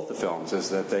both the films, is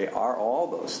that they are all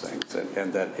those things,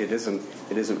 and that it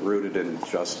isn't rooted in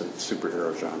just a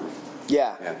superhero genre.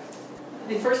 Yeah.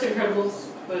 The first Incredibles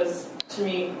was, to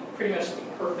me, pretty much the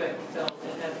perfect film.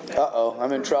 Uh-oh,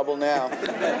 I'm in trouble now.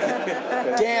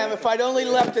 Damn, if I'd only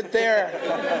left it there.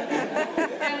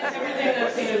 And everything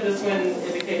I've seen of this one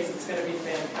indicates it's going to be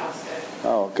fantastic.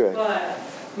 Oh, good. But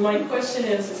my question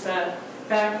is that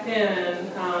back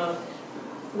then,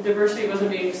 diversity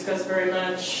wasn't being discussed very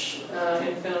much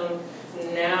in film.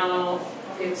 Now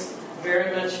it's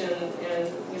very much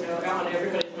on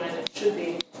everybody's mind. It should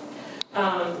be.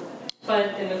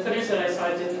 But in the footage that I saw,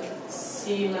 I didn't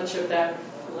see much of that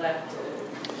reflected.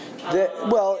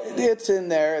 Well, it's in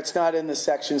there. It's not in the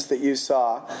sections that you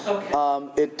saw.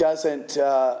 Okay. It doesn't.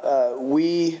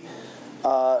 We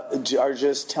are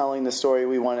just telling the story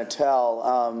we want to tell.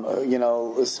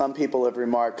 Some people have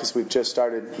remarked, because we've just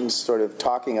started sort of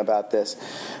talking about this,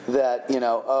 that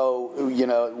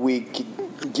we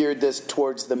geared this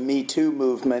towards the Me Too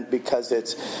movement because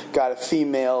it's got a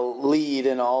female lead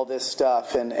and all this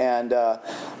stuff, and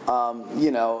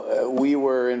we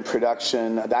were in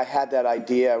production. I had that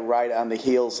idea right on the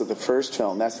heels of the first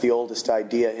film. That's the oldest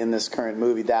idea in this current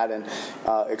movie, that and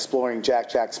exploring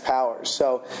Jack's powers.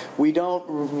 So we don't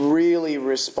really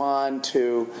respond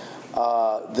to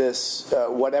this,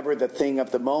 whatever the thing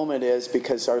of the moment is,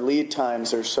 because our lead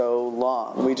times are so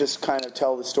long. We just kind of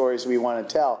tell the stories we want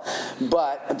to tell.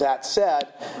 But that said,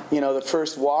 the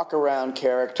first walk-around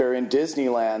character in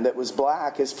Disneyland that was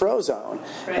black is Frozone.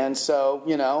 Right. And so,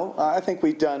 I think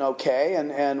we've done okay,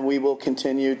 and we will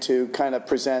continue to kind of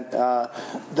present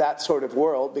that sort of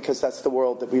world, because that's the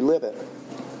world that we live in.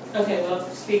 Okay, well,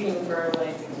 speaking for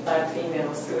black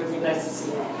females, it would be nice to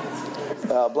see that.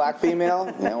 Black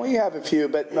female? Yeah, we have a few,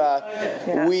 but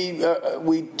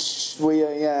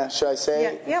should I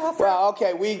say? Well,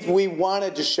 okay, we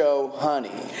wanted to show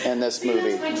Honey in this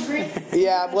movie.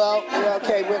 Yeah, well,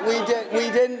 okay, we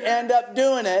didn't end up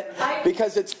doing it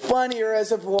because it's funnier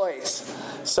as a voice.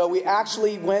 So we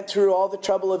actually went through all the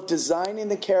trouble of designing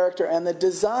the character, and the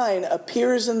design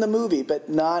appears in the movie, but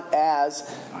not as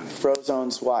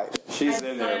Frozone's wife. She's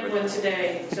in there. I designed one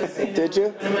today. Just so you know, Did you?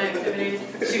 One of my activities.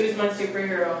 She was my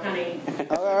superhero, Honey.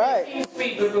 All right. She's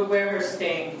sweet, but beware her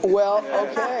sting. Well,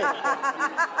 okay.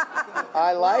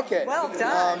 I like it. Well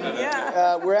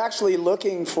done. We're actually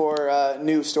looking for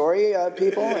new story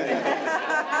people.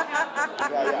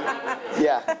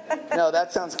 Yeah. No,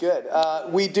 that sounds good.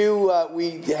 We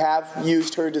have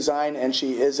used her design, and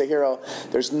she is a hero.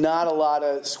 There's not a lot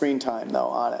of screen time, though,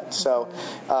 on it. So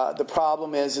the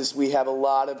problem is we have a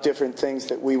lot of different things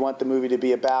that we want the movie to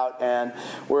be about, and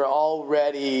we're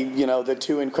already, the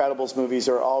two Incredibles movies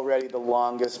are already the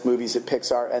longest movies at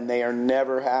Pixar, and they are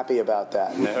never happy about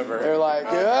that. Never. They're like,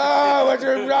 what's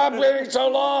your job waiting so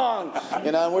long?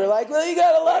 And we're like, well, you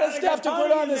got a lot of stuff to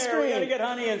put on the screen. We got to get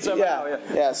Honey in somehow.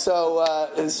 Yeah.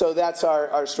 So that's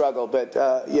our struggle. But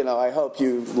I hope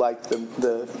you like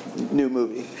the new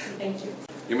movie. Thank you.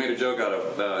 You made a joke out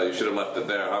of, you should have left it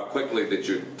there. How quickly did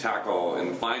you tackle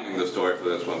in finding the story for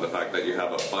this one, the fact that you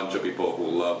have a bunch of people who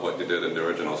love what you did in the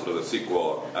original, sort of the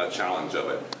sequel challenge of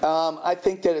it? I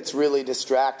think that it's really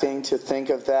distracting to think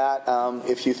of that.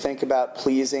 If you think about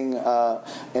pleasing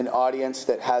an audience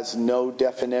that has no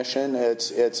definition,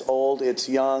 it's old, it's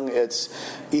young, it's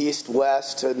east,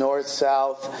 west, north,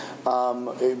 south,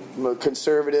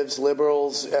 conservatives,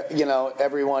 liberals,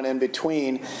 everyone in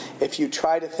between. If you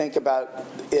try to think about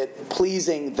it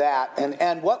pleasing that,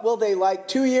 and what will they like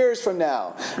 2 years from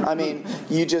now? I mean,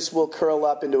 you just will curl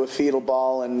up into a fetal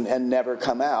ball and never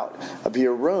come out of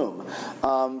your room.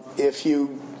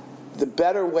 The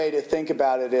better way to think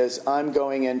about it is I'm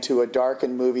going into a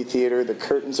darkened movie theater, the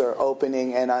curtains are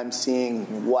opening, and I'm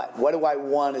seeing what? What do I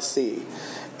want to see?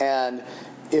 And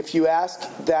if you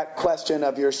ask that question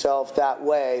of yourself that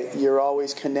way, you're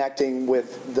always connecting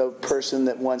with the person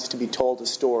that wants to be told a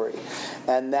story.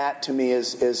 And that, to me,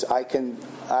 is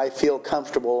I feel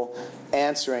comfortable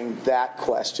answering that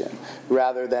question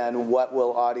rather than what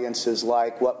will audiences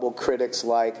like, what will critics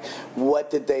like, what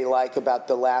did they like about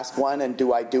the last one, and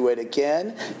do I do it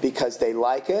again because they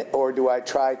like it, or do I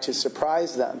try to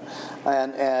surprise them?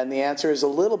 And the answer is a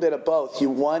little bit of both. You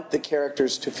want the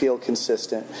characters to feel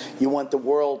consistent. You want the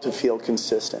world to feel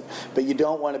consistent. But you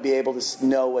don't want to be able to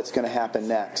know what's going to happen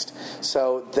next.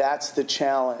 So that's the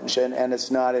challenge, and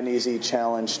it's not an easy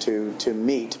challenge to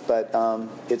meet, but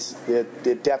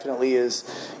it definitely is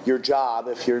your job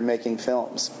if you're making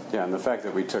films. Yeah, and the fact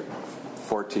that we took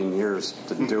 14 years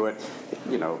to do it,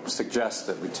 suggests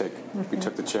that we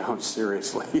took the challenge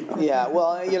seriously. Yeah,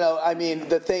 well, I mean,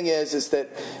 the thing is that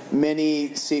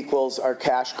many sequels are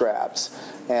cash grabs.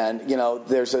 And,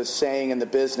 there's a saying in the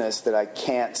business that I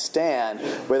can't stand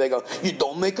where they go, you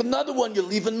don't make another one, you're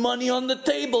leaving money on the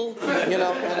table. And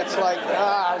it's like,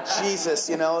 Jesus,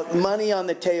 money on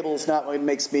the table is not what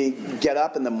makes me get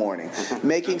up in the morning.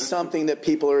 Making something that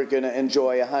people are going to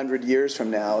enjoy 100 years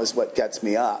from now is what gets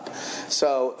me up.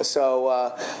 So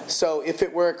if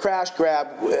it were a cash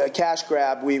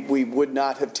grab, we would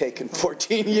not have taken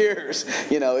 14 years.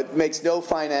 It makes no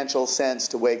financial sense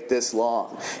to wait this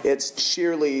long. It's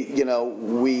sheerly,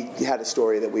 we had a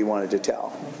story that we wanted to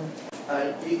tell.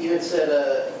 You had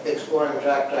said exploring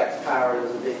Jack's power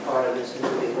was a big part of this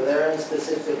movie. Were there any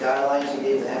specific guidelines you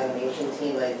gave the animation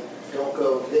team, like don't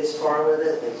go this far with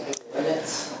it, like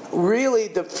limits? Really,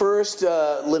 the first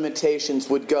limitations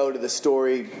would go to the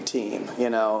story team.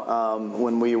 When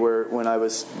I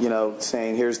was,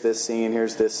 saying here's this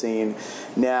scene.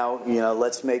 Now,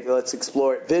 let's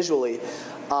explore it visually.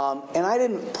 And I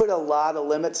didn't put a lot of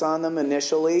limits on them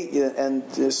initially,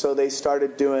 and so they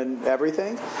started doing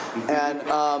everything. And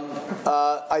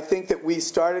I think that we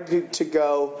started to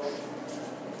go,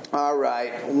 all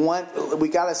right, we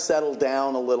got to settle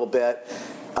down a little bit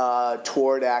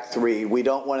toward Act 3. We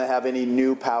don't want to have any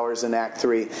new powers in Act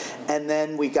 3. And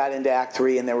then we got into Act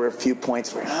 3, and there were a few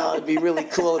points where, it'd be really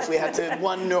cool if we had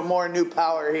one more new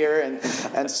power here.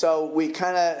 And so we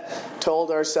kind of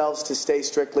told ourselves to stay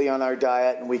strictly on our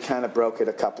diet, and we kind of broke it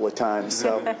a couple of times.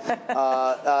 So,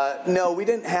 no, we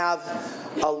didn't have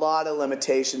a lot of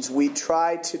limitations. We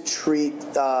tried to treat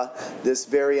this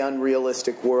very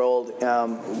unrealistic world,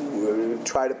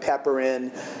 try to pepper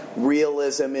in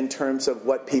realism in terms of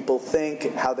what what people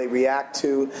think, how they react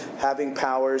to having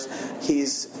powers.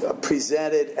 He's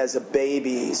presented as a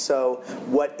baby, so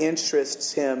what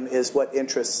interests him is what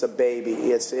interests a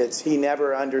baby. He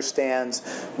never understands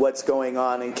what's going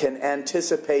on and can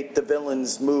anticipate the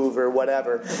villain's move or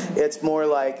whatever. It's more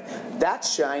like,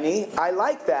 that's shiny, I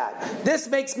like that. This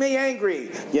makes me angry,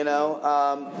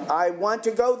 I want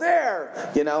to go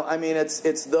there. I mean,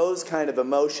 it's those kind of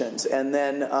emotions, and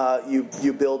then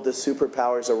you build the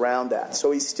superpowers around that.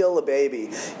 So he's still a baby,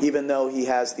 even though he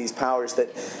has these powers that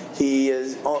he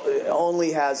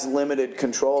only has limited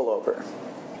control over.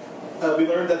 We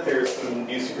learned that there's some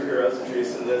new superheroes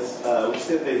introduced in this. We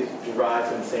said they derive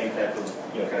from the same type of,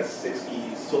 kind of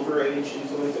 60s Silver Age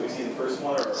influence that we see in the first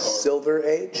one, or Silver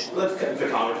Age? That's kind of the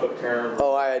comic book term.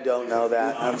 Oh, I don't know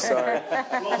that. I'm sorry.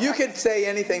 You could say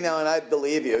anything now, and I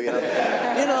believe you.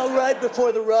 Right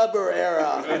before the rubber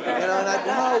era. And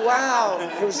oh wow,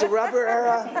 it was the rubber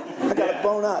era. I got a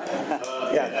bone up.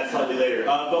 Yeah, that's probably later.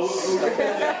 But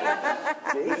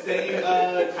we're the same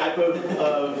type of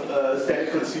aesthetic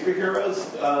for the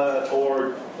superheroes,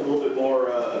 or a little bit more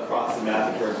across the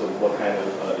map in terms of what kind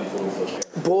of influence those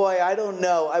characters. Boy, I don't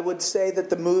know. I would say that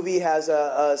the movie has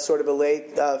a sort of a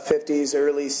late 50s,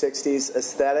 early 60s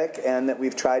aesthetic, and that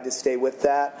we've tried to stay with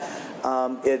that.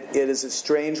 It is a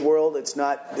strange world. It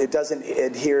doesn't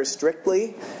adhere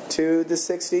strictly to the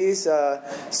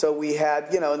 60s. So we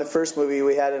had, in the first movie,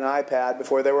 we had an iPad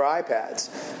before there were iPads.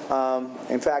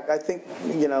 In fact, I think,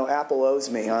 Apple owes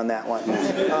me on that one.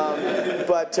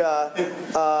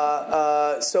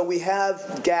 So we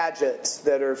have gadgets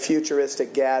that are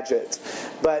futuristic gadgets.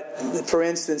 But, for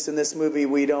instance, in this movie,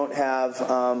 we don't have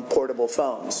portable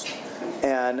phones.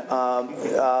 And,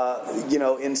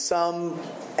 in some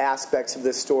aspects of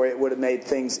this story, it would have made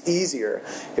things easier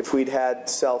if we'd had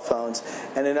cell phones.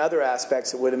 And in other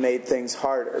aspects, it would have made things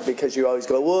harder, because you always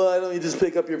go, well, why don't you just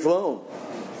pick up your phone?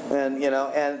 And,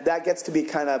 and that gets to be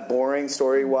kind of boring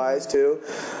story-wise, too.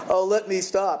 Oh, let me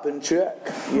stop and check,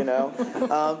 You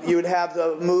would have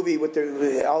the movie with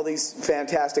all these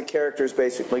fantastic characters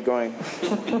basically going,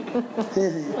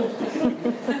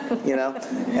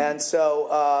 And so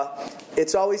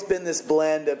it's always been this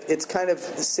blend of, it's kind of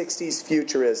 60s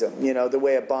futurism, the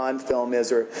way a Bond film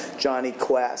is, or Johnny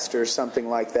Quest or something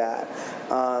like that.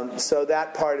 So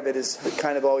that part of it has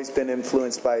kind of always been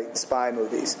influenced by spy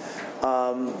movies.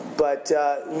 But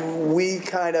we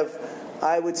kind of,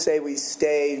 I would say we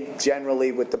stay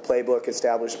generally with the playbook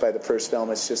established by the first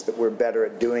film. It's just that we're better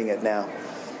at doing it now.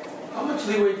 How much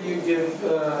leeway do you give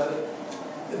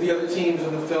the other teams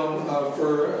in the film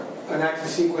for an action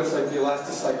sequence like the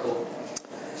Elasticycle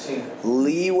scene?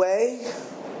 Leeway?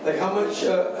 Like how much?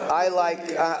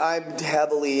 I'm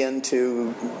heavily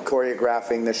into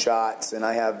choreographing the shots, and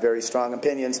I have very strong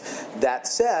opinions. That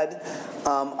said,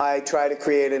 I try to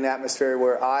create an atmosphere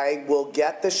where I will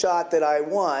get the shot that I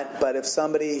want, but if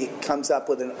somebody comes up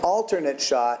with an alternate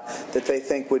shot that they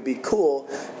think would be cool,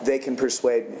 they can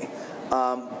persuade me.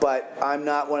 But I'm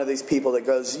not one of these people that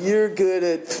goes, you're good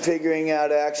at figuring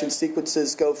out action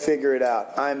sequences, go figure it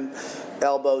out. I'm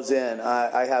elbows in.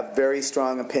 I have very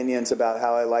strong opinions about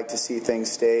how I like to see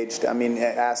things staged. I mean,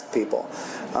 ask people.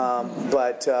 So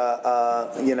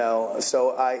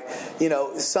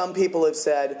some people have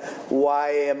said, why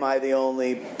am I the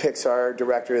only Pixar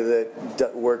director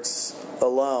that works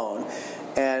alone?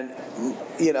 And,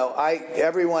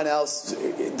 everyone else,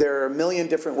 there are a million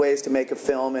different ways to make a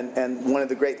film, and one of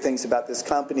the great things about this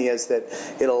company is that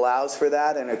it allows for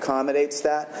that and accommodates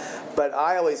that. But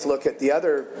I always look at the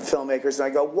other filmmakers and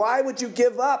I go, why would you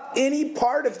give up any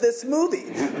part of this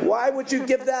movie? Why would you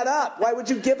give that up? Why would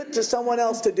you give it to someone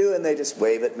else to do? And they just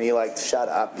wave at me like, shut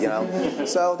up,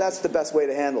 So that's the best way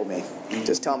to handle me.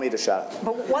 Just tell me to shut up.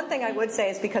 But one thing I would say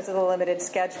is because of the limited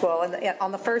schedule, and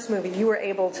on the first movie, you were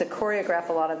able to choreograph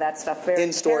a lot of that stuff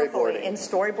very carefully in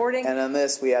storyboarding. And on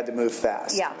this, we had to move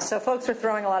fast. Yeah, so folks were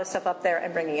throwing a lot of stuff up there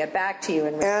and bringing it back to you.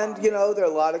 And there are a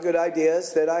lot of good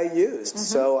ideas that I used. Mm-hmm.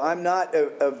 So I'm not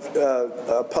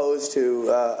opposed to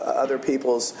other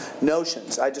people's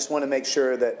notions. I just want to make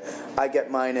sure that I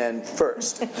get mine in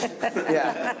first.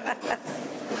 Yeah.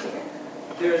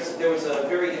 There was a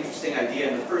very interesting idea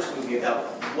in the first movie about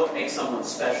what makes someone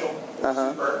special,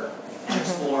 super,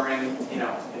 exploring,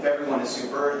 if everyone is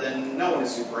super, then no one is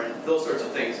super, and those sorts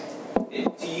of things.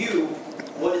 To you,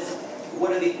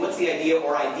 what's the idea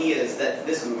or ideas that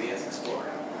this movie is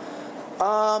exploring?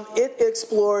 It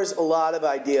explores a lot of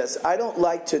ideas. I don't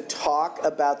like to talk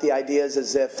about the ideas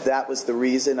as if that was the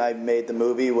reason I made the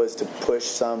movie, was to push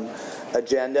some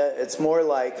agenda. It's more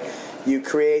like you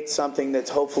create something that's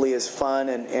hopefully is fun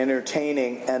and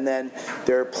entertaining, and then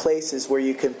there are places where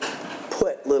you can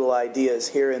put little ideas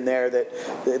here and there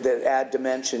that add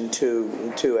dimension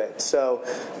to it. So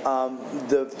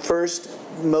the first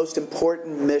most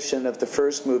important mission of the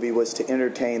first movie was to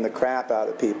entertain the crap out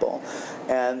of people.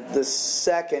 And the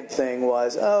second thing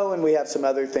was, and we have some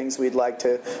other things we'd like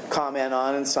to comment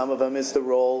on, and some of them is the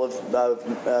role of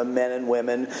men and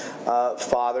women,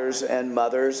 fathers and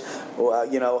mothers.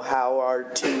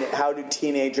 How do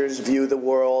teenagers view the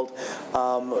world?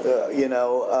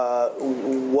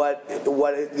 What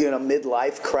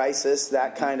midlife crisis,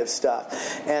 that kind of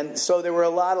stuff. And so there were a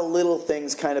lot of little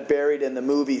things kind of buried in the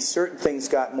movie. Certain things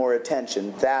got more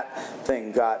attention. That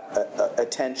thing got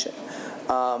attention.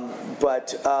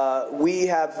 But we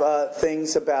have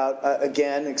things about,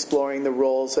 again, exploring the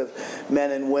roles of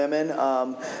men and women,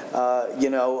 the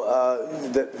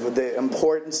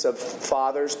importance of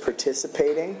fathers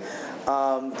participating,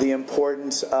 the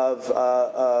importance of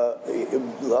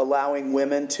allowing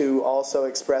women to also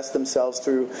express themselves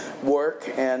through work,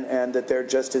 and that they're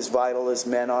just as vital as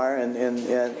men are, and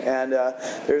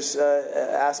there's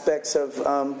aspects of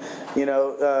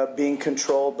being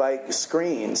controlled by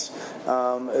screens.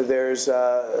 There's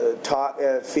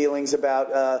feelings about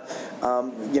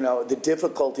the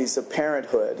difficulties of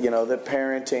parenthood. That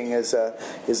parenting is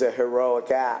a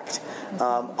heroic act.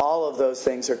 All of those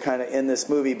things are kind of in this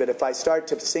movie. But if I start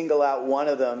to single out one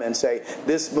of them and say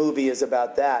this movie is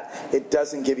about that, it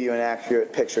doesn't give you an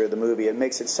accurate picture of the movie. It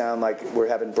makes it sound like we're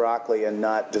having broccoli and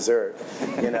not dessert.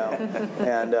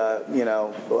 And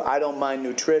I don't mind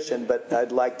nutrition, but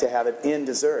I'd like to have it in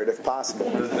dessert if possible.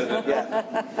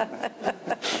 Yeah.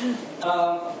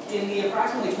 In the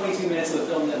approximately 22 minutes of the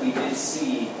film that we did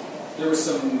see, there was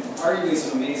arguably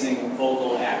some amazing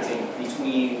vocal acting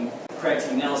between Craig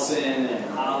T. Nelson and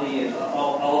Holly and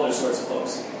all other sorts of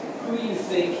folks. Who do you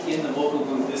think in the vocal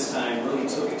booth this time really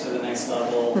took it to the next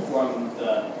level from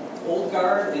the old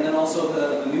guard and then also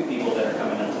the new people that are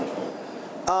coming into the fold?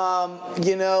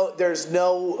 There's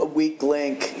no weak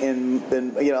link in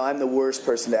I'm the worst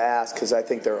person to ask because I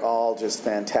think they're all just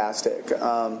fantastic.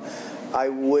 I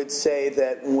would say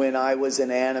that when I was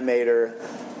an animator,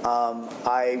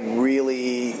 I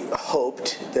really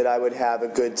hoped that I would have a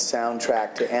good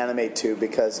soundtrack to animate to,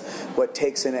 because what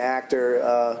takes an actor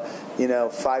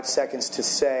 5 seconds to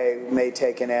say may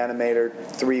take an animator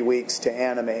 3 weeks to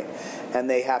animate, and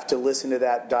they have to listen to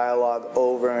that dialogue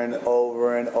over and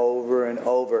over and over and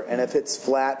over, and if it's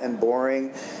flat and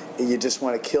boring, you just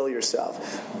want to kill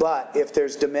yourself. But if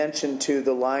there's dimension to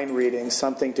the line reading,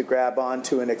 something to grab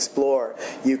onto and explore,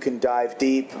 you can dive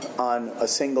deep on a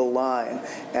single line,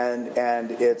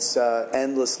 and it's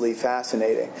endlessly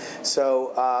fascinating.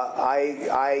 So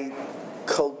I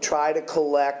try to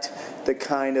collect the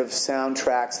kind of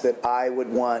soundtracks that I would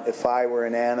want if I were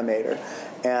an animator.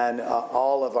 And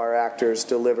all of our actors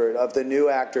delivered. Of the new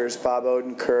actors, Bob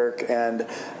Odenkirk and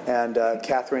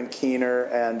Catherine Keener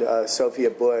and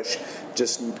Sophia Bush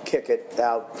just kick it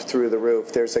out through the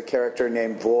roof. There's a character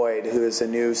named Void who is a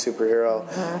new superhero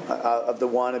of the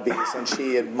wannabes, and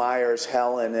she admires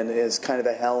Helen and is kind of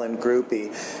a Helen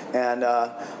groupie. And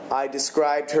I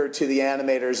described her to the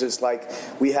animators as like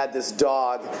we had this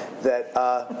dog that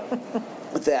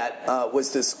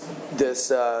was this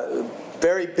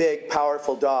very big,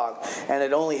 powerful dog, and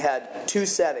it only had 2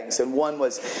 settings, and one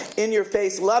was in your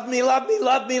face, love me, love me,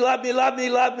 love me, love me, love me,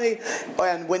 love me,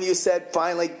 and when you said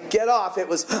finally get off, it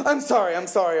was I'm sorry, I'm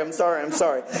sorry, I'm sorry, I'm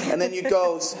sorry, and then you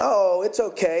go, oh, it's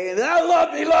okay, and I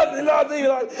love me, love me, love me,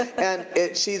 love me. And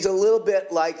she's a little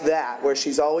bit like that, where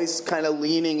she's always kind of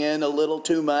leaning in a little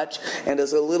too much and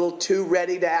is a little too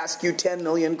ready to ask you 10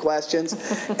 million questions,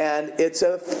 and it's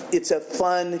a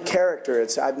fun character.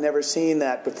 I've never seen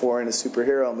that before in a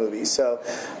superhero movie, so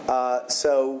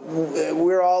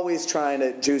we're always trying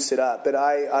to juice it up. But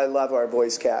I love our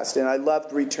voice cast, and I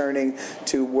loved returning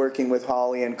to working with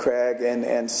Holly and Craig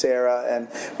and Sarah, and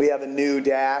we have a new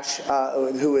Dash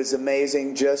who is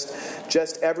amazing, just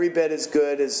every bit as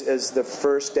good as the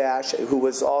first Dash, who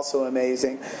was also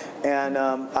amazing. And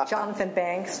Jonathan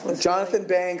Banks was the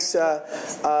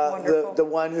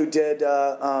one who did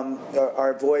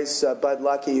our voice, Bud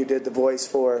Lucky, who did the voice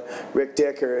for Rick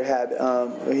Dicker,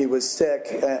 he was sick,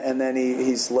 and then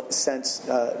he's since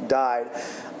died.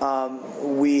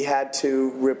 We had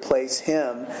to replace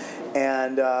him,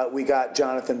 and we got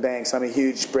Jonathan Banks. I'm a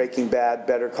huge Breaking Bad,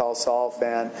 Better Call Saul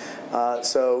fan,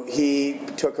 so he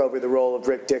took over the role of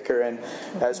Rick Dicker, and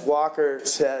as Walker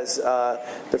says,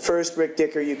 the first Rick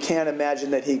Dicker, you can't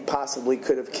imagine that he possibly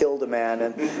could have killed a man,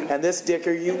 and this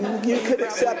Dicker, you could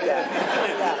accept that.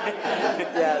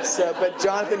 Yeah, so, but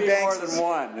Jonathan Banks more than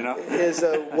one, you know? is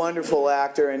a wonderful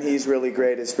actor, and he's really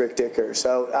great as Rick Dicker.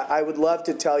 So I would love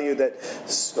to tell you that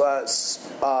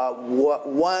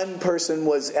one person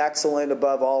was excellent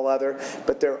above all other,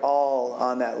 but they're all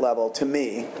on that level. To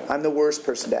me, I'm the worst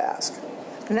person to ask.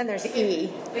 And then there's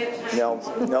E.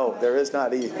 No, there is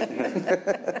not E. So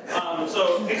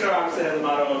Pixar obviously has a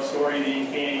motto of story being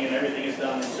king, and everything is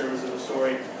done in service of the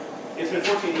story. It's been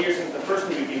 14 years since the first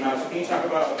movie came out, so can you talk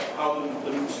about how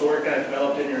the story kind of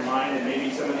developed in your mind and maybe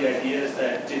some of the ideas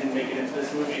that didn't make it into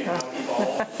this movie and how it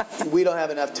evolved? We don't have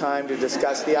enough time to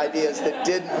discuss the ideas that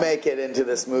didn't make it into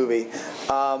this movie.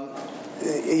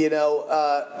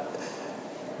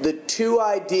 The two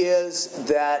ideas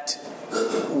that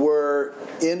were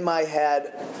in my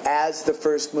head as the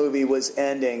first movie was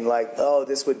ending, like, oh,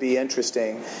 this would be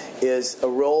interesting, is a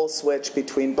role switch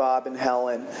between Bob and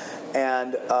Helen,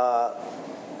 and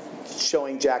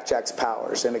showing Jack-Jack's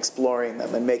powers and exploring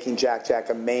them and making Jack-Jack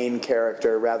a main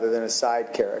character rather than a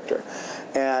side character.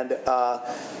 And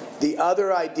the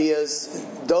other ideas,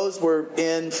 those were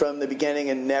in from the beginning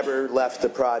and never left the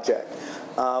project.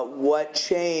 What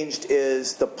changed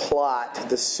is the plot,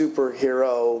 the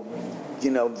superhero,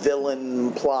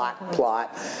 villain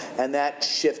plot, and that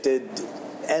shifted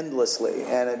endlessly,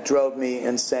 and it drove me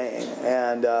insane.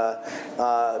 And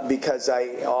because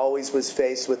I always was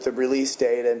faced with the release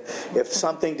date, and if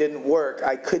something didn't work,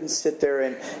 I couldn't sit there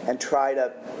and try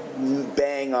to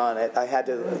bang on it. I had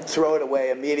to throw it away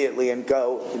immediately and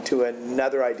go to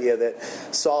another idea that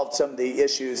solved some of the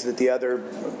issues that the other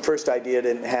first idea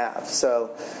didn't have.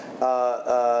 So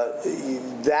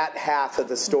that half of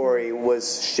the story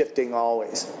was shifting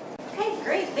always. Okay,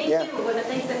 great. Thank you. Well,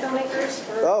 thanks to filmmakers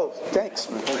for... Oh, thanks.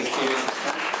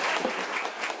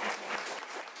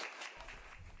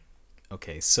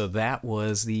 Okay, so that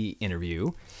was the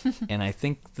interview. And I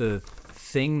think the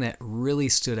thing that really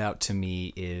stood out to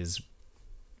me is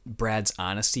Brad's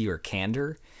honesty or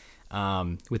candor.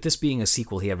 With this being a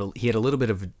sequel, he had a little bit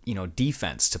of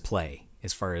defense to play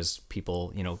as far as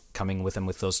people coming with him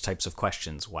with those types of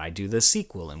questions. Why do this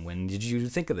sequel, and when did you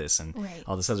think of this, and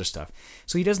all this other stuff.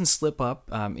 So he doesn't slip up.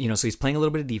 So he's playing a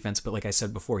little bit of defense, but like I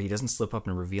said before, he doesn't slip up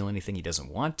and reveal anything he doesn't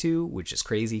want to, which is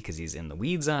crazy because he's in the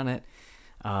weeds on it.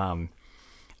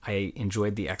 I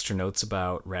enjoyed the extra notes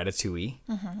about Ratatouille,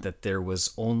 that there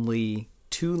was only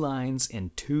 2 lines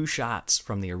and 2 shots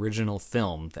from the original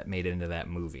film that made it into that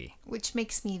movie. Which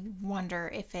makes me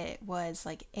wonder if it was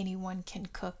like anyone can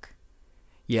cook.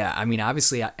 Yeah, I mean,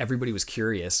 obviously everybody was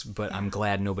curious, but I'm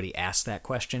glad nobody asked that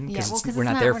question because we're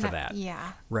not there for that.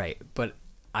 Yeah. Right, but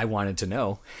I wanted to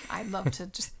know. I'd love to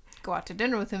just go out to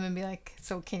dinner with him and be like,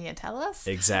 so can you tell us?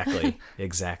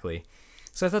 Exactly.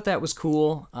 So I thought that was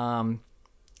cool.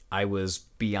 I was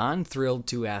beyond thrilled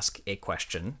to ask a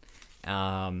question.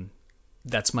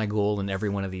 That's my goal in every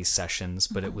one of these sessions,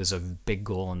 but it was a big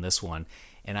goal in this one.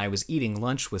 And I was eating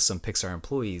lunch with some Pixar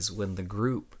employees when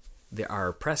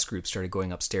our press group started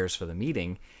going upstairs for the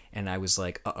meeting, and I was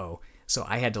like, uh-oh. So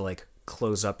I had to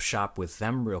close up shop with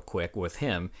them real quick with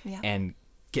him and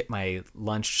get my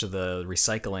lunch to the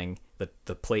recycling,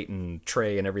 the plate and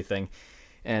tray and everything,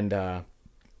 and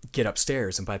get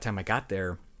upstairs. And by the time I got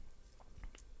there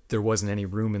wasn't any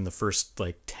room in the first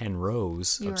 10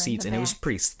 rows of seats, and it was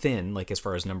pretty thin as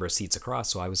far as number of seats across,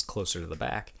 so I was closer to the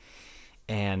back.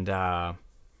 And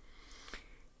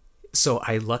so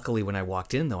I luckily, when I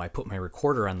walked in, though, I put my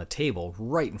recorder on the table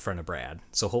right in front of Brad.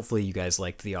 So hopefully you guys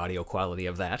liked the audio quality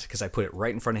of that, because I put it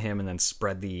right in front of him and then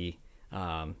spread the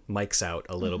mics out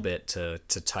a little bit to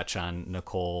touch on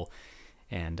Nicole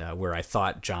and where I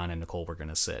thought John and Nicole were going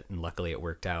to sit. And luckily it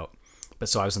worked out. But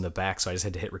so I was in the back, so I just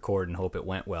had to hit record and hope it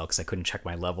went well because I couldn't check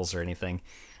my levels or anything.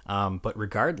 But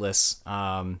regardless,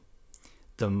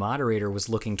 the moderator was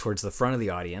looking towards the front of the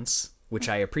audience, which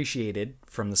I appreciated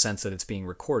from the sense that it's being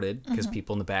recorded because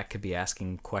people in the back could be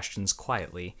asking questions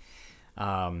quietly.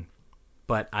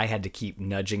 But I had to keep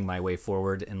nudging my way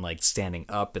forward and standing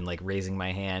up and raising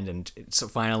my hand. And so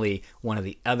finally one of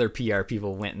the other PR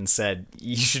people went and said,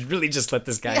 you should really just let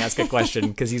this guy ask a question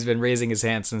because he's been raising his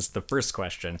hand since the first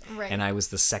question. Right. And I was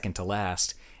the second to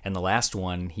last. And the last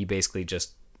one, he basically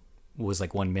just was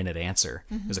 1 minute answer.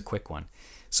 It was a quick one.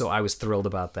 So I was thrilled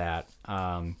about that.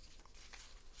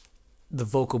 The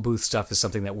vocal booth stuff is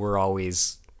something that we're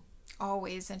always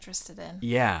always interested in.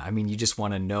 Yeah, I mean, you just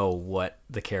want to know what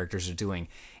the characters are doing.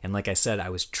 And like I said, I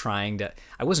wasn't trying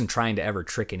to ever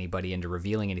trick anybody into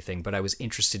revealing anything, but I was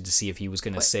interested to see if he was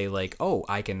going to say like, oh,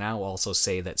 I can now also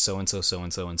say that so-and-so,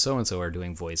 so-and-so, and so-and-so are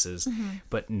doing voices. Mm-hmm.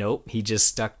 But nope, he just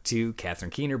stuck to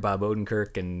Catherine Keener, Bob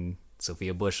Odenkirk, and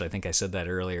Sophia Bush. I think I said that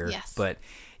earlier. Yes. But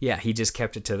yeah, he just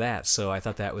kept it to that. So I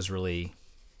thought that was really,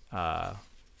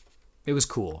 it was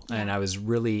cool. Yeah. And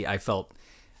I felt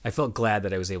glad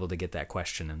that I was able to get that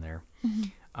question in there.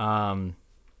 Mm-hmm.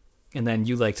 And then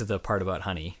you liked the part about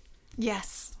Honey.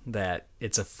 Yes. That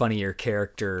it's a funnier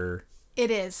character. It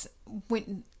is.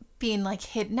 When being like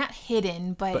not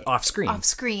hidden, but off screen. Off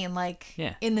screen, like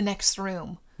in the next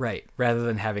room. Right. Rather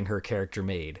than having her character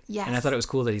made. Yes. And I thought it was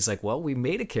cool that he's like, well, we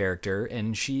made a character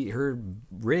and her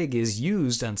rig is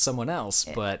used on someone else,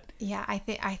 but yeah, I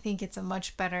think it's a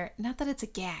much better, not that it's a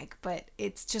gag, but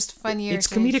it's just funnier. It's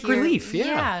comedic relief. Yeah.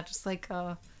 Yeah. Just like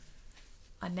a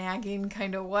nagging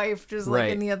kind of wife, just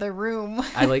like in the other room.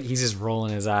 He's just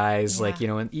rolling his eyes,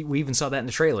 and we even saw that in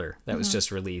the trailer that was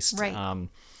just released. Right.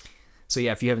 So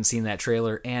yeah, if you haven't seen that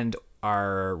trailer and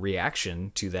our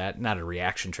reaction to that, not a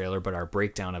reaction trailer, but our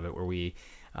breakdown of it, where we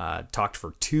talked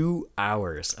for 2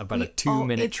 hours about a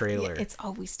 2-minute trailer. It's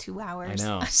always 2 hours.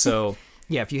 I know. So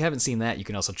yeah, if you haven't seen that, you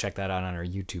can also check that out on our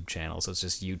YouTube channel. So it's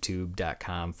just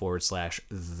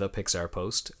youtube.com/The Pixar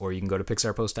Post, or you can go to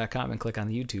pixarpost.com and click on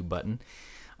the YouTube button.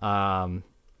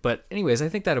 But anyways, I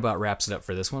think that about wraps it up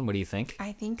for this one. What do you think?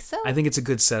 I think so. I think it's a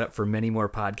good setup for many more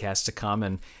podcasts to come,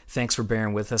 and thanks for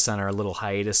bearing with us on our little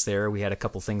hiatus there. We had a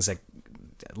couple things that,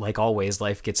 like always,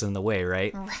 life gets in the way,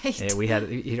 right? Right. We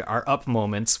had our up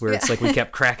moments where it's like we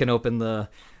kept cracking open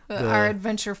our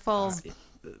Adventure Falls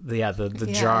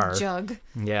the jar. Jug.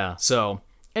 Yeah. So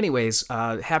anyways,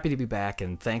 happy to be back,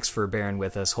 and thanks for bearing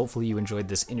with us. Hopefully you enjoyed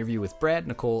this interview with Brad,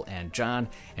 Nicole, and John,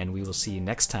 and we will see you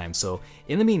next time. So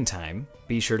in the meantime,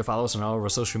 be sure to follow us on all of our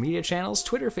social media channels,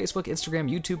 Twitter, Facebook, Instagram,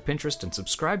 YouTube, Pinterest, and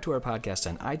subscribe to our podcast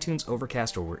on iTunes,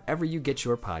 Overcast, or wherever you get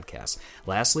your podcasts.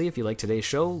 Lastly, if you like today's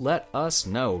show, let us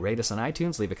know. Rate us on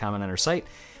iTunes, leave a comment on our site,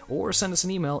 or send us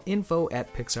an email,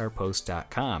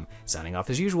 info@pixarpost.com. Signing off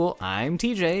as usual, I'm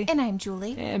TJ. And I'm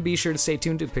Julie. And be sure to stay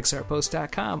tuned to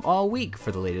pixarpost.com all week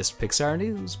for the latest Pixar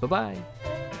news.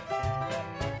 Bye-bye.